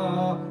we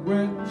are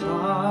with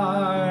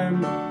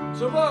time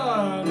to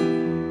burn.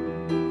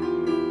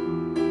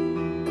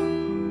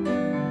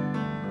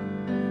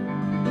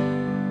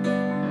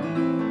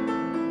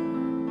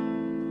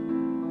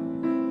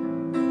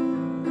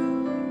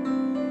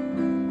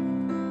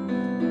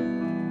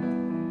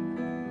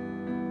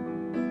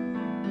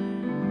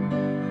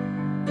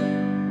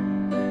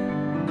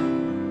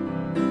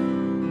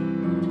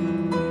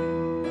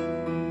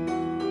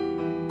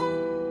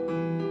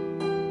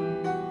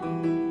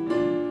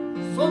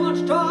 So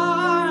much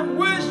time,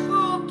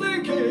 wishful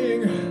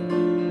thinking,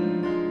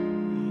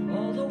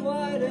 all the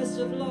widest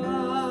of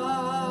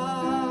lies,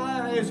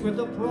 with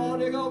the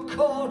prodigal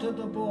caught at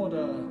the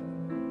border,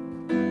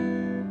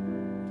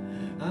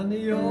 and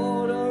the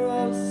order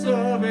of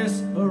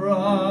service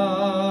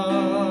arrived.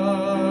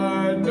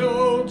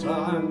 No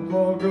time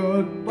for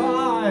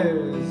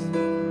goodbyes.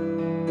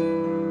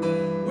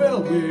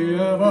 Will we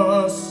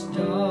ever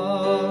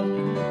start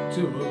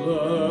to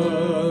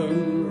learn?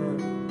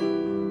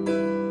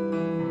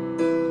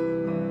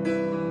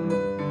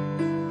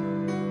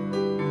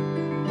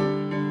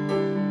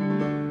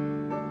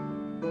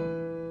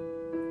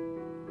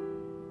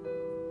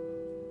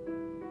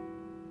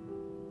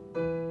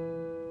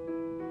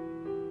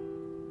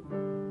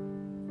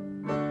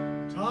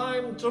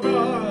 Time to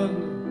burn.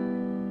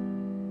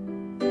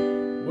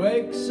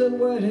 Wakes and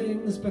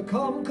weddings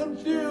become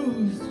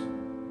confused.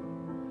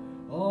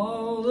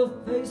 All the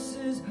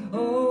faces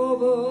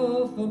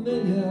over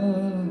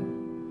familiar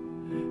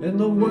in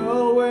the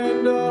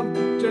whirlwind of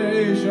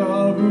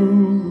deja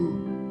vu.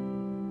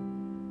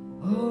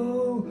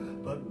 Oh,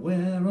 but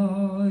where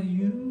are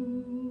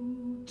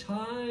you?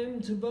 Time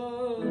to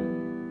burn.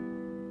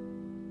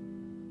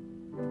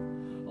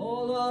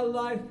 All our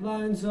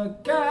lifelines are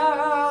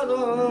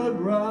gathered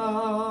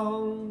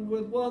round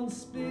with one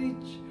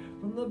speech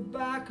from the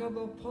back of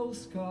a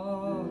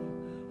postcard.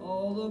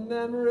 All the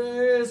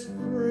memories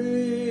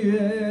free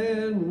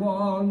in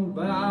one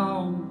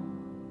bound,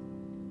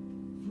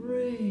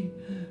 free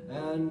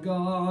and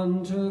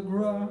gone to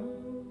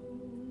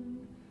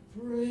ground,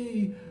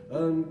 free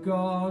and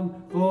gone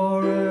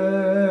forever,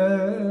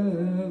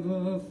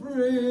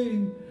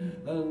 free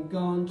and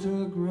gone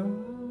to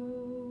ground.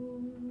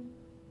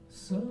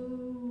 So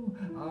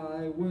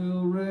I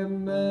will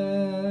remember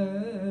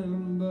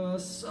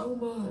so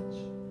much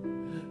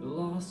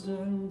lost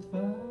and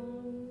found.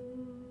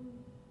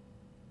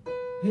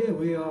 Here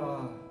we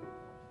are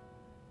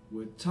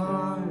with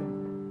time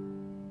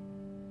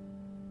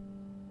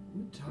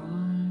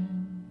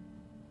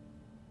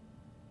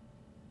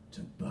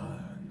to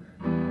burn.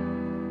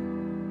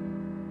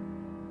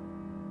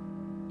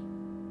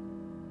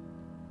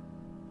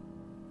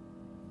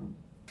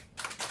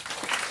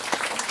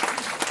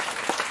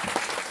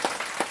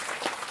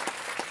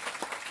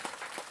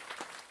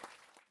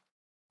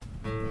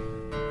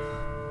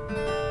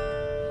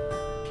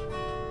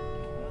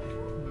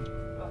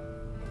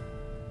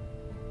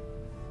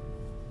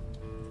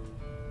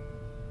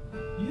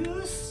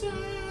 You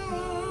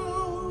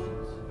sailed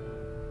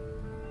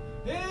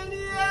in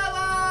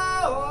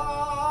yellow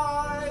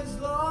eyes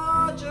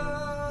larger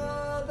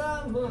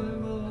than my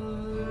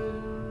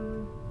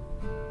mind,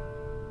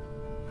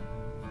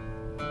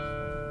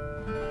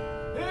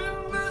 in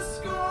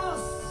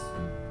viscous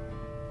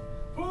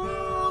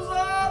pools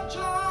of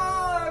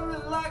joy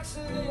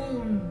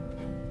relaxing,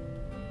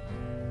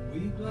 we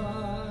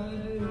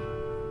glide.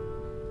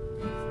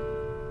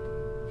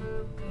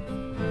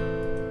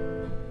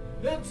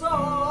 It's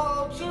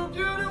all too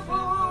beautiful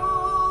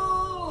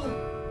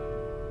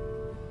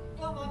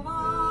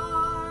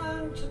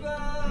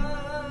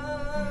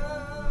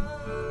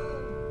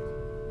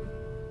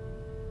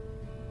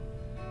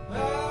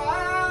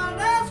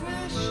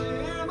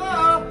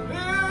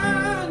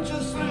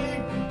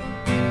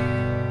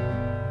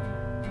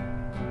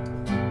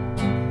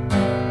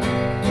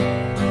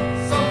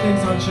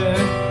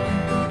check.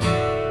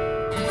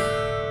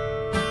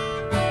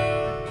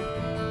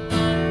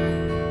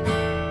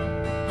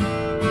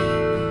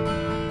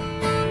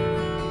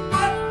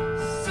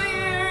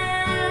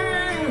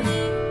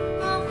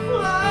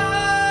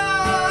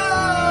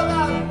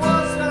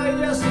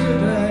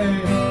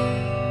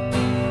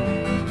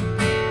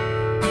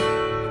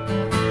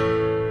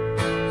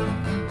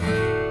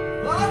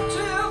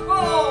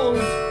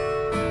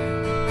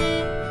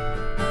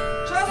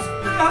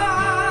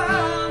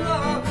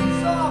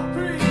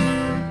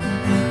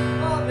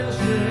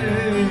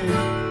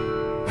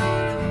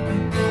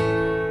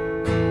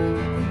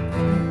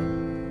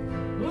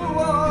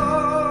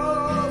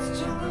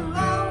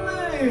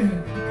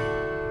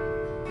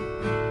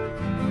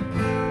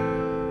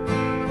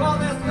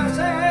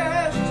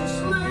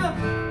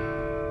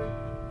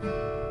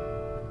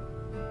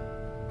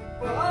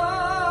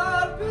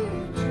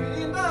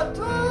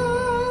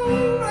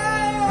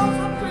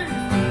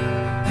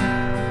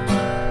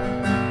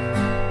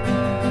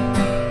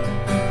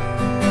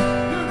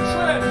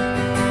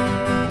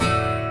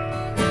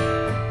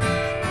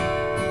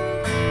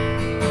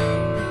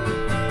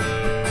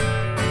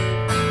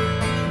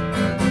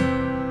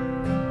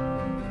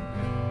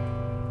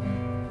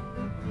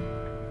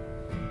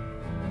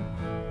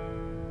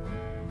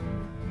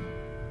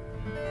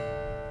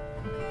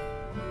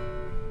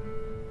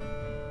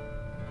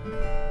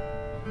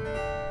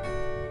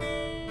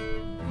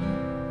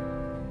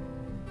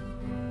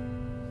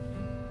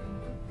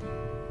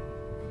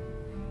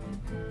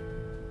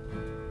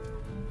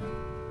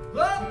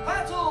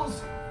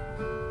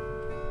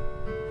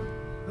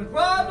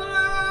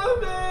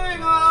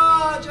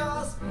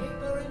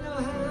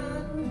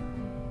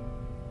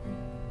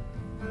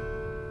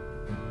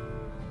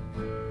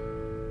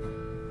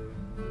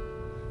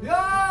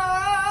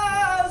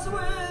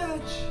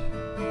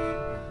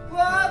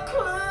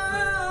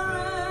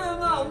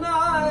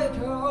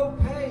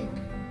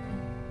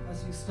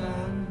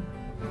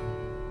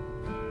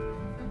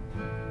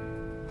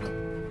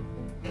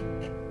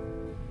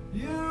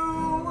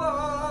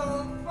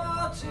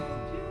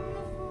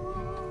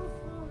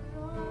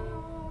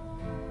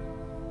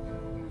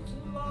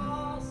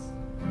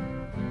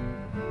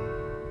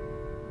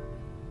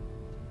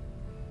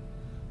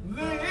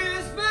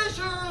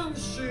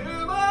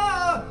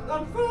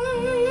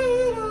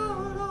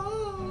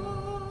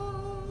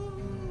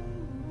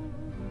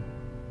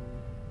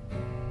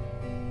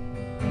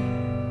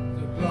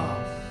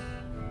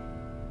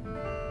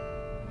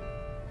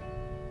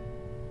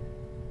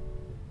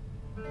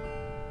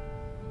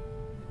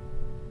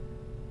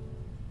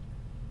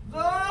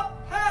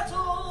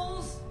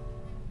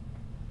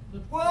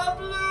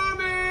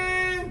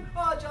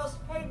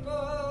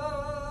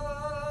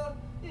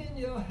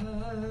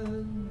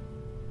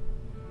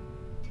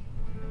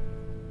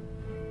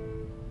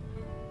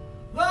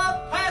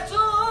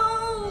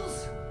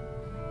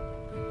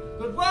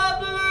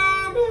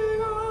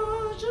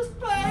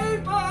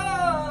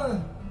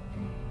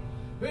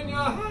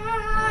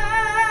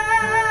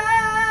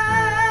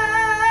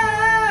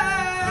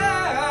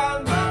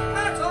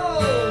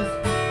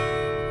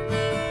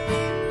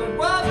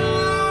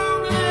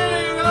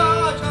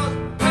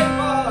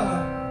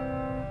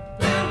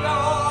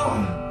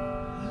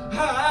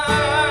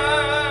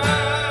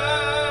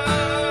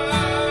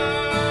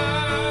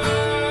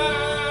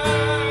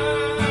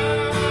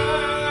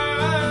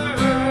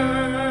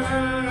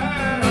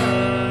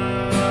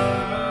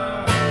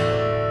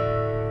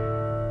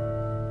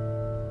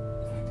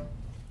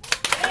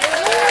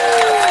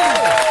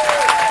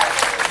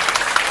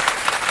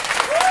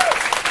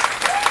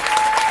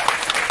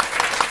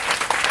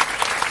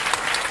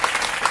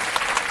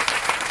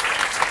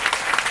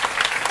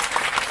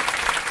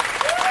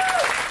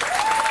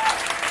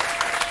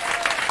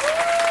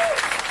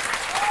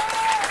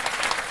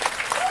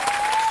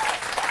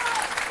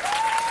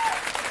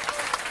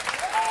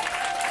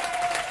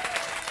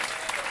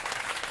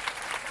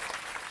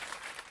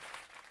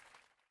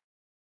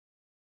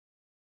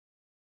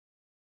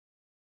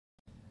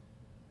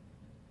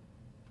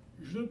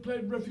 You should have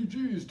played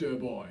Refugees, dear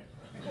boy.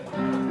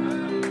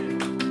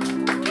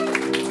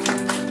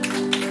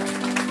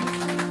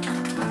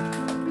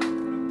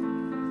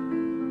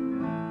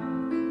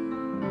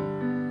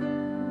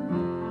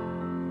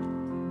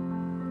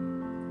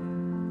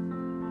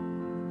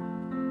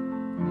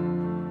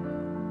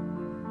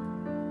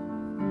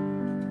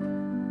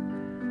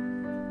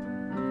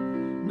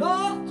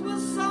 North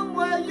was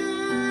somewhere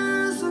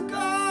years ago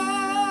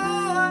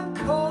and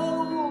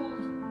cold.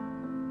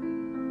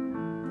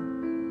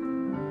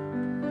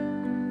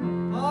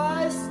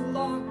 Ice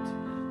locked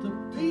the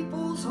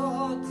people's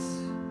hearts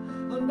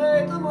and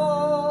made them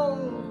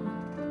old.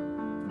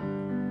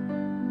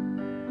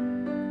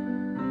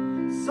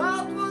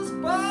 South was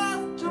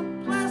birth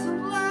to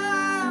pleasant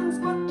lands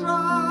but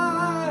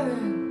dry.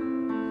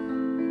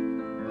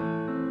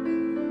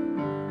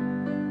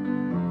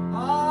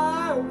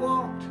 I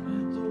walked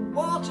the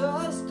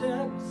water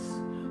steps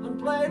and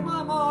played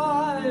my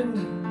mind.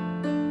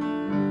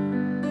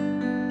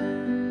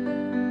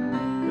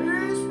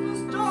 East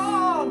was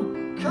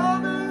dawn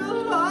coming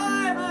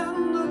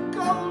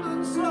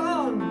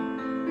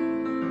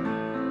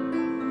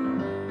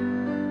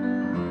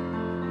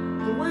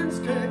winds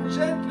came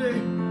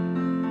gently,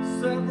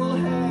 several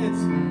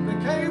heads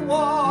became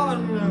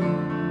one.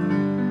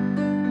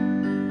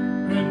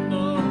 In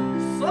the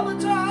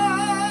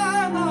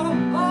summertime, the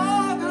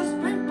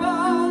August pink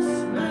ball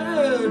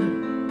slid.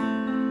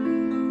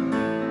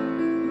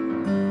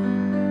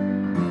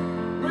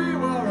 We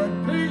were at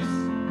peace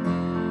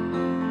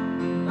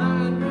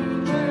and we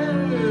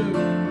chilled.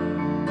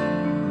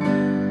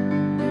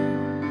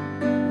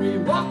 We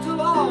walked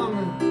along,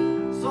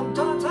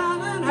 sometimes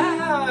hand in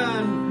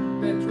hand,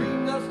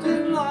 between the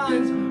thin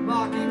lines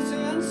marking sea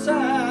and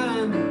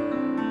sand.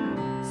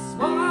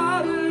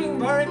 Smiling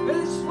very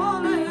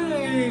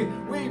peacefully,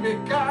 we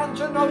began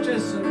to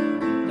notice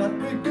that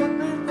we could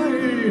be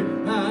free,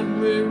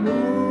 and we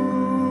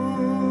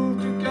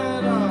moved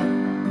together.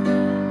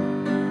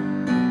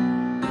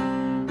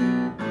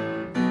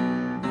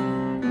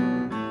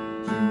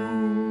 To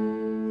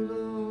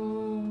the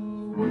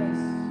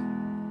west.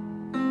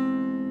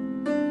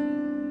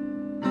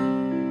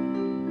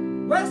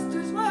 West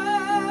is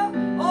where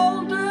all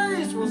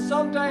days will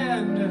someday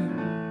end.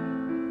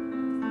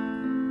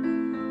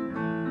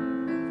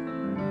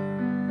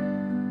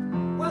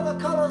 Where the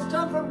colours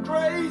turn from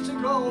grey to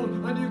gold,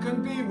 and you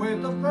can be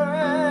with the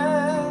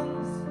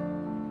friends.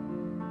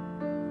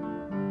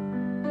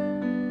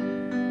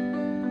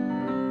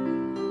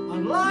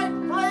 And light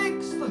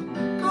flakes the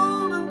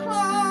golden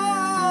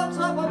clouds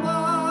up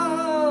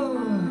above.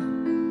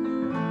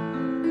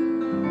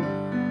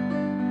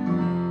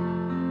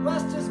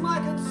 West is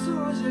Mike and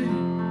Susie,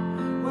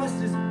 West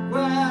is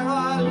where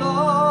I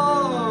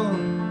love.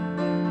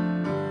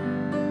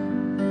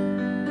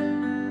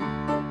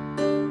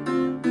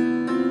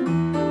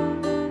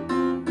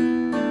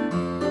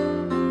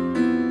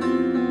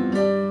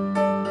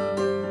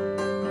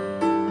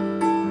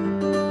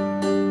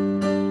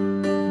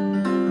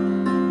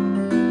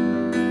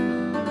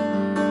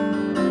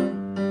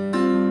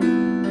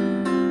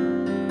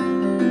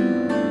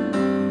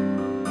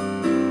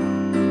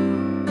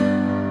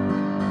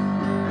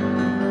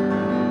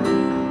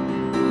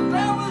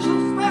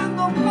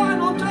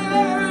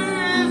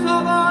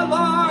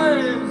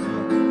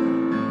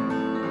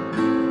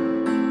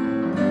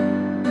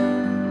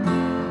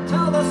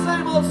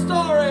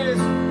 Stories,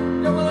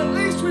 yeah, well, at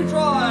least we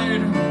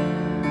tried.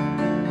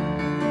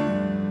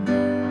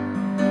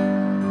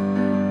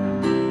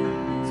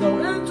 So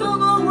into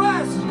the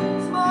west,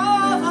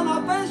 smiles on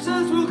our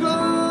faces will go.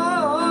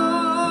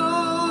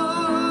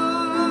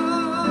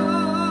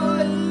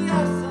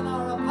 Yes, and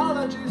our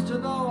apologies to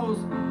those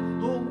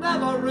who'll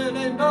never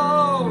really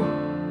know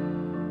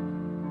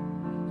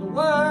the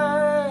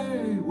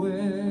way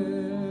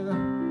we're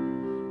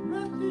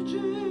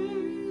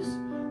refugees,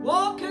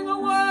 walking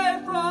away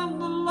from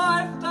the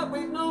life that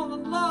we've known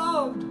and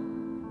loved.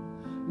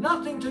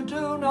 Nothing to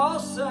do nor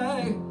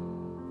say,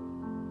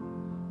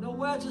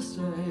 nowhere to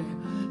stay.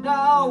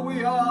 Now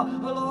we are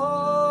alone.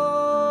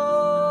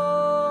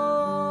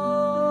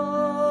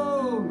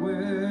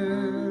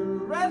 We're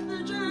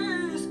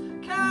refugees,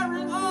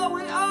 carrying all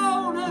we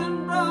own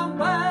in brown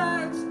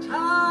bags,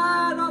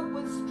 tied up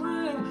with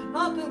string.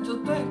 Nothing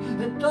to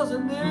think, it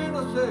doesn't mean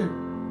a thing.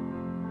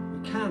 We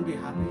can be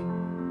happy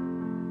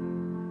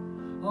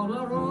on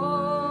our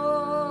own.